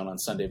Red Zone on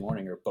Sunday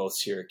morning are both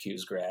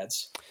Syracuse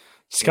grads.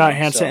 Scott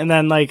Hansen, and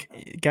then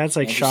like guys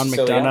like Sean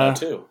McDonough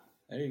too.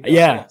 There you go.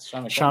 Yeah,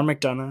 Sean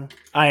McDonough,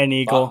 Ian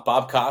Eagle,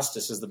 Bob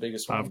Costas is the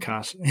biggest one. Bob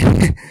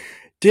Costas.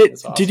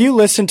 Did you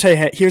listen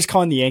to? He was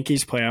calling the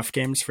Yankees playoff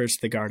games versus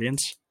the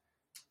Guardians.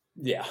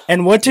 Yeah.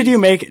 And what did you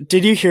make?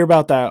 Did you hear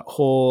about that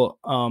whole?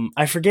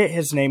 I forget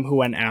his name. Who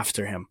went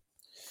after him?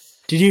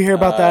 Did you hear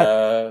about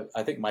that?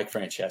 I think Mike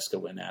Francesca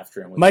went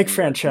after him. Mike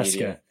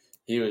Francesca.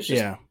 He was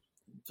just,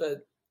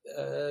 but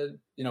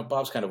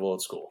Bob's kind of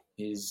old school.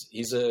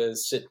 He's a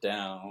sit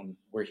down.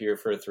 We're here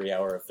for a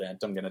 3-hour event.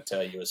 I'm going to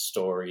tell you a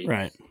story,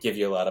 right? Give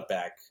you a lot of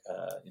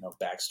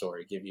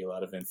backstory, give you a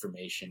lot of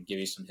information, give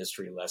you some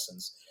history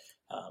lessons.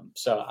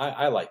 So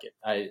I like it.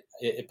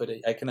 But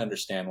I can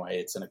understand why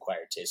it's an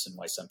acquired taste and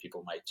why some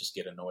people might just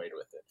get annoyed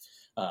with it.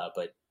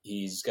 But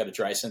he's got a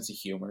dry sense of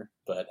humor,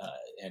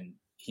 and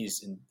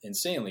he's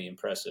insanely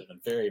impressive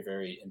and very,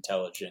 very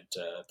intelligent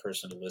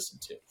person to listen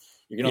to.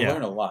 You're going to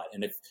learn a lot.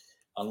 And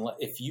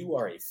if you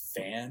are a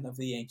fan of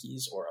the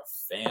Yankees or a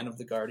fan of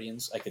the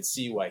Guardians, I could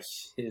see why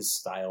his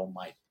style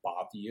might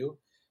bother you.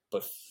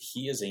 But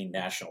he is a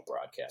national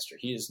broadcaster.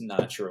 He is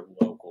not your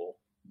local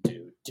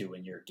dude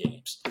doing your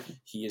games.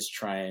 He is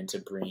trying to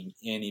bring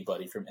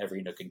anybody from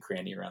every nook and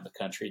cranny around the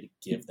country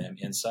to give them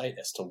insight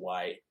as to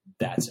why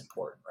that's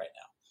important right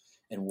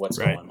now and what's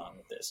going on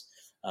with this.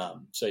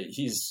 So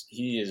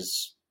he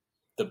is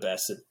the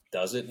best that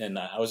does it. And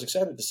I was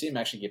excited to see him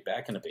actually get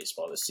back into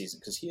baseball this season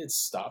because he had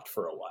stopped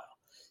for a while.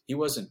 He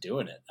wasn't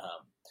doing it.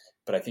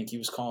 But I think he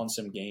was calling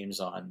some games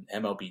on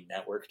MLB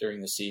Network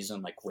during the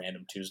season, like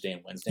random Tuesday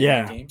and Wednesday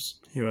night games.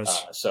 He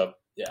was.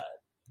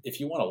 If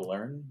you want to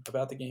learn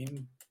about the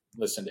game,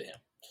 listen to him.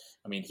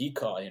 I mean,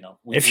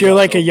 if you're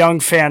like a young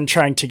fan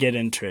trying to get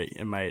into it,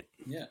 it might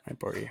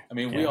bore you. I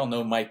mean, we all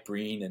know Mike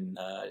Breen and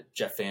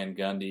Jeff Van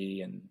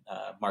Gundy and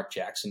Mark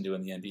Jackson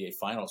doing the NBA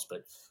Finals.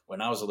 But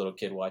when I was a little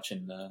kid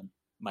watching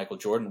Michael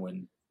Jordan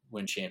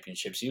win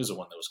championships, he was the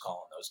one that was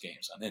calling those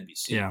games on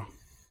NBC. Yeah.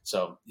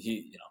 So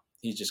he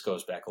just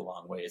goes back a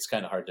long way. It's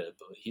kind of hard to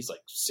believe. He's like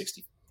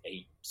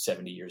 68,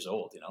 70 years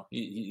old.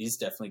 He's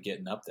definitely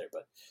getting up there,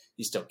 but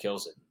he still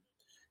kills it.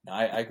 Now,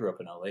 I grew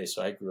up in LA,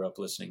 so I grew up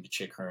listening to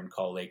Chick Hearn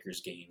call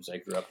Lakers games. I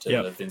grew up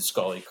to Vince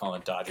Scully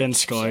calling Dodgers games. Vince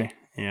Scully,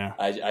 yeah.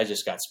 I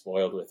just got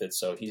spoiled with it.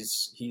 So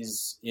he's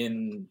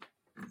in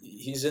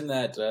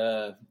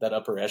that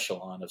upper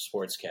echelon of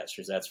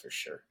sportscasters, that's for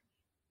sure.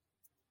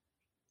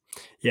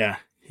 Yeah,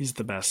 he's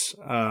the best.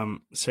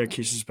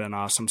 Syracuse has been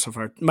awesome so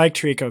far. Mike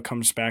Tirico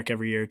comes back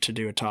every year to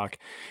do a talk,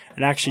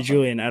 and actually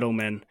Julian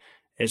Edelman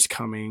is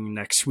coming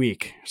next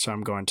week, so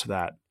I'm going to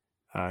that.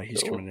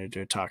 He's coming to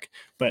do a talk,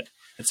 but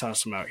it's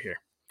awesome out here.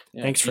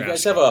 Yeah. Thanks for asking. You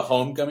guys have a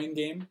homecoming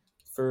game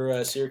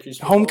for Syracuse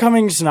football?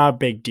 Homecoming's not a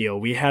big deal.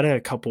 We had it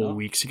a couple of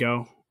weeks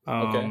ago.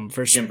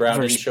 Jim Brown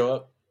didn't show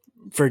up?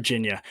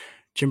 Virginia.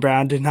 Jim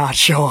Brown did not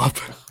show up.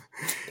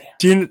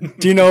 Do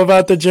you know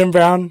about the Jim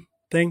Brown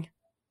thing?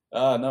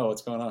 No,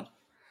 what's going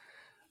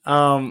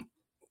on?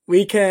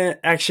 we can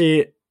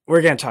actually,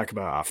 we're going to talk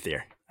about it off the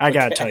air. I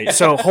got to tell you.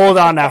 So hold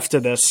on after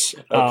this.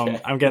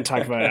 Okay. I'm going to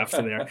talk about it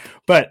after the air.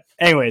 But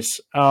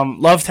anyways,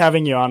 loved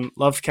having you on.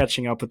 Loved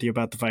catching up with you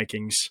about the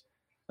Vikings.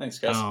 Thanks,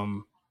 guys.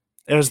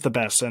 It was the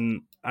best.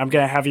 And I'm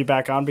going to have you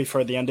back on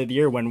before the end of the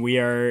year when we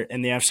are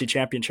in the NFC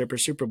Championship or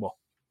Super Bowl.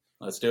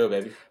 Let's do it,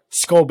 baby.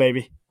 Skol,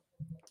 baby.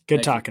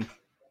 Good Thank you. talking.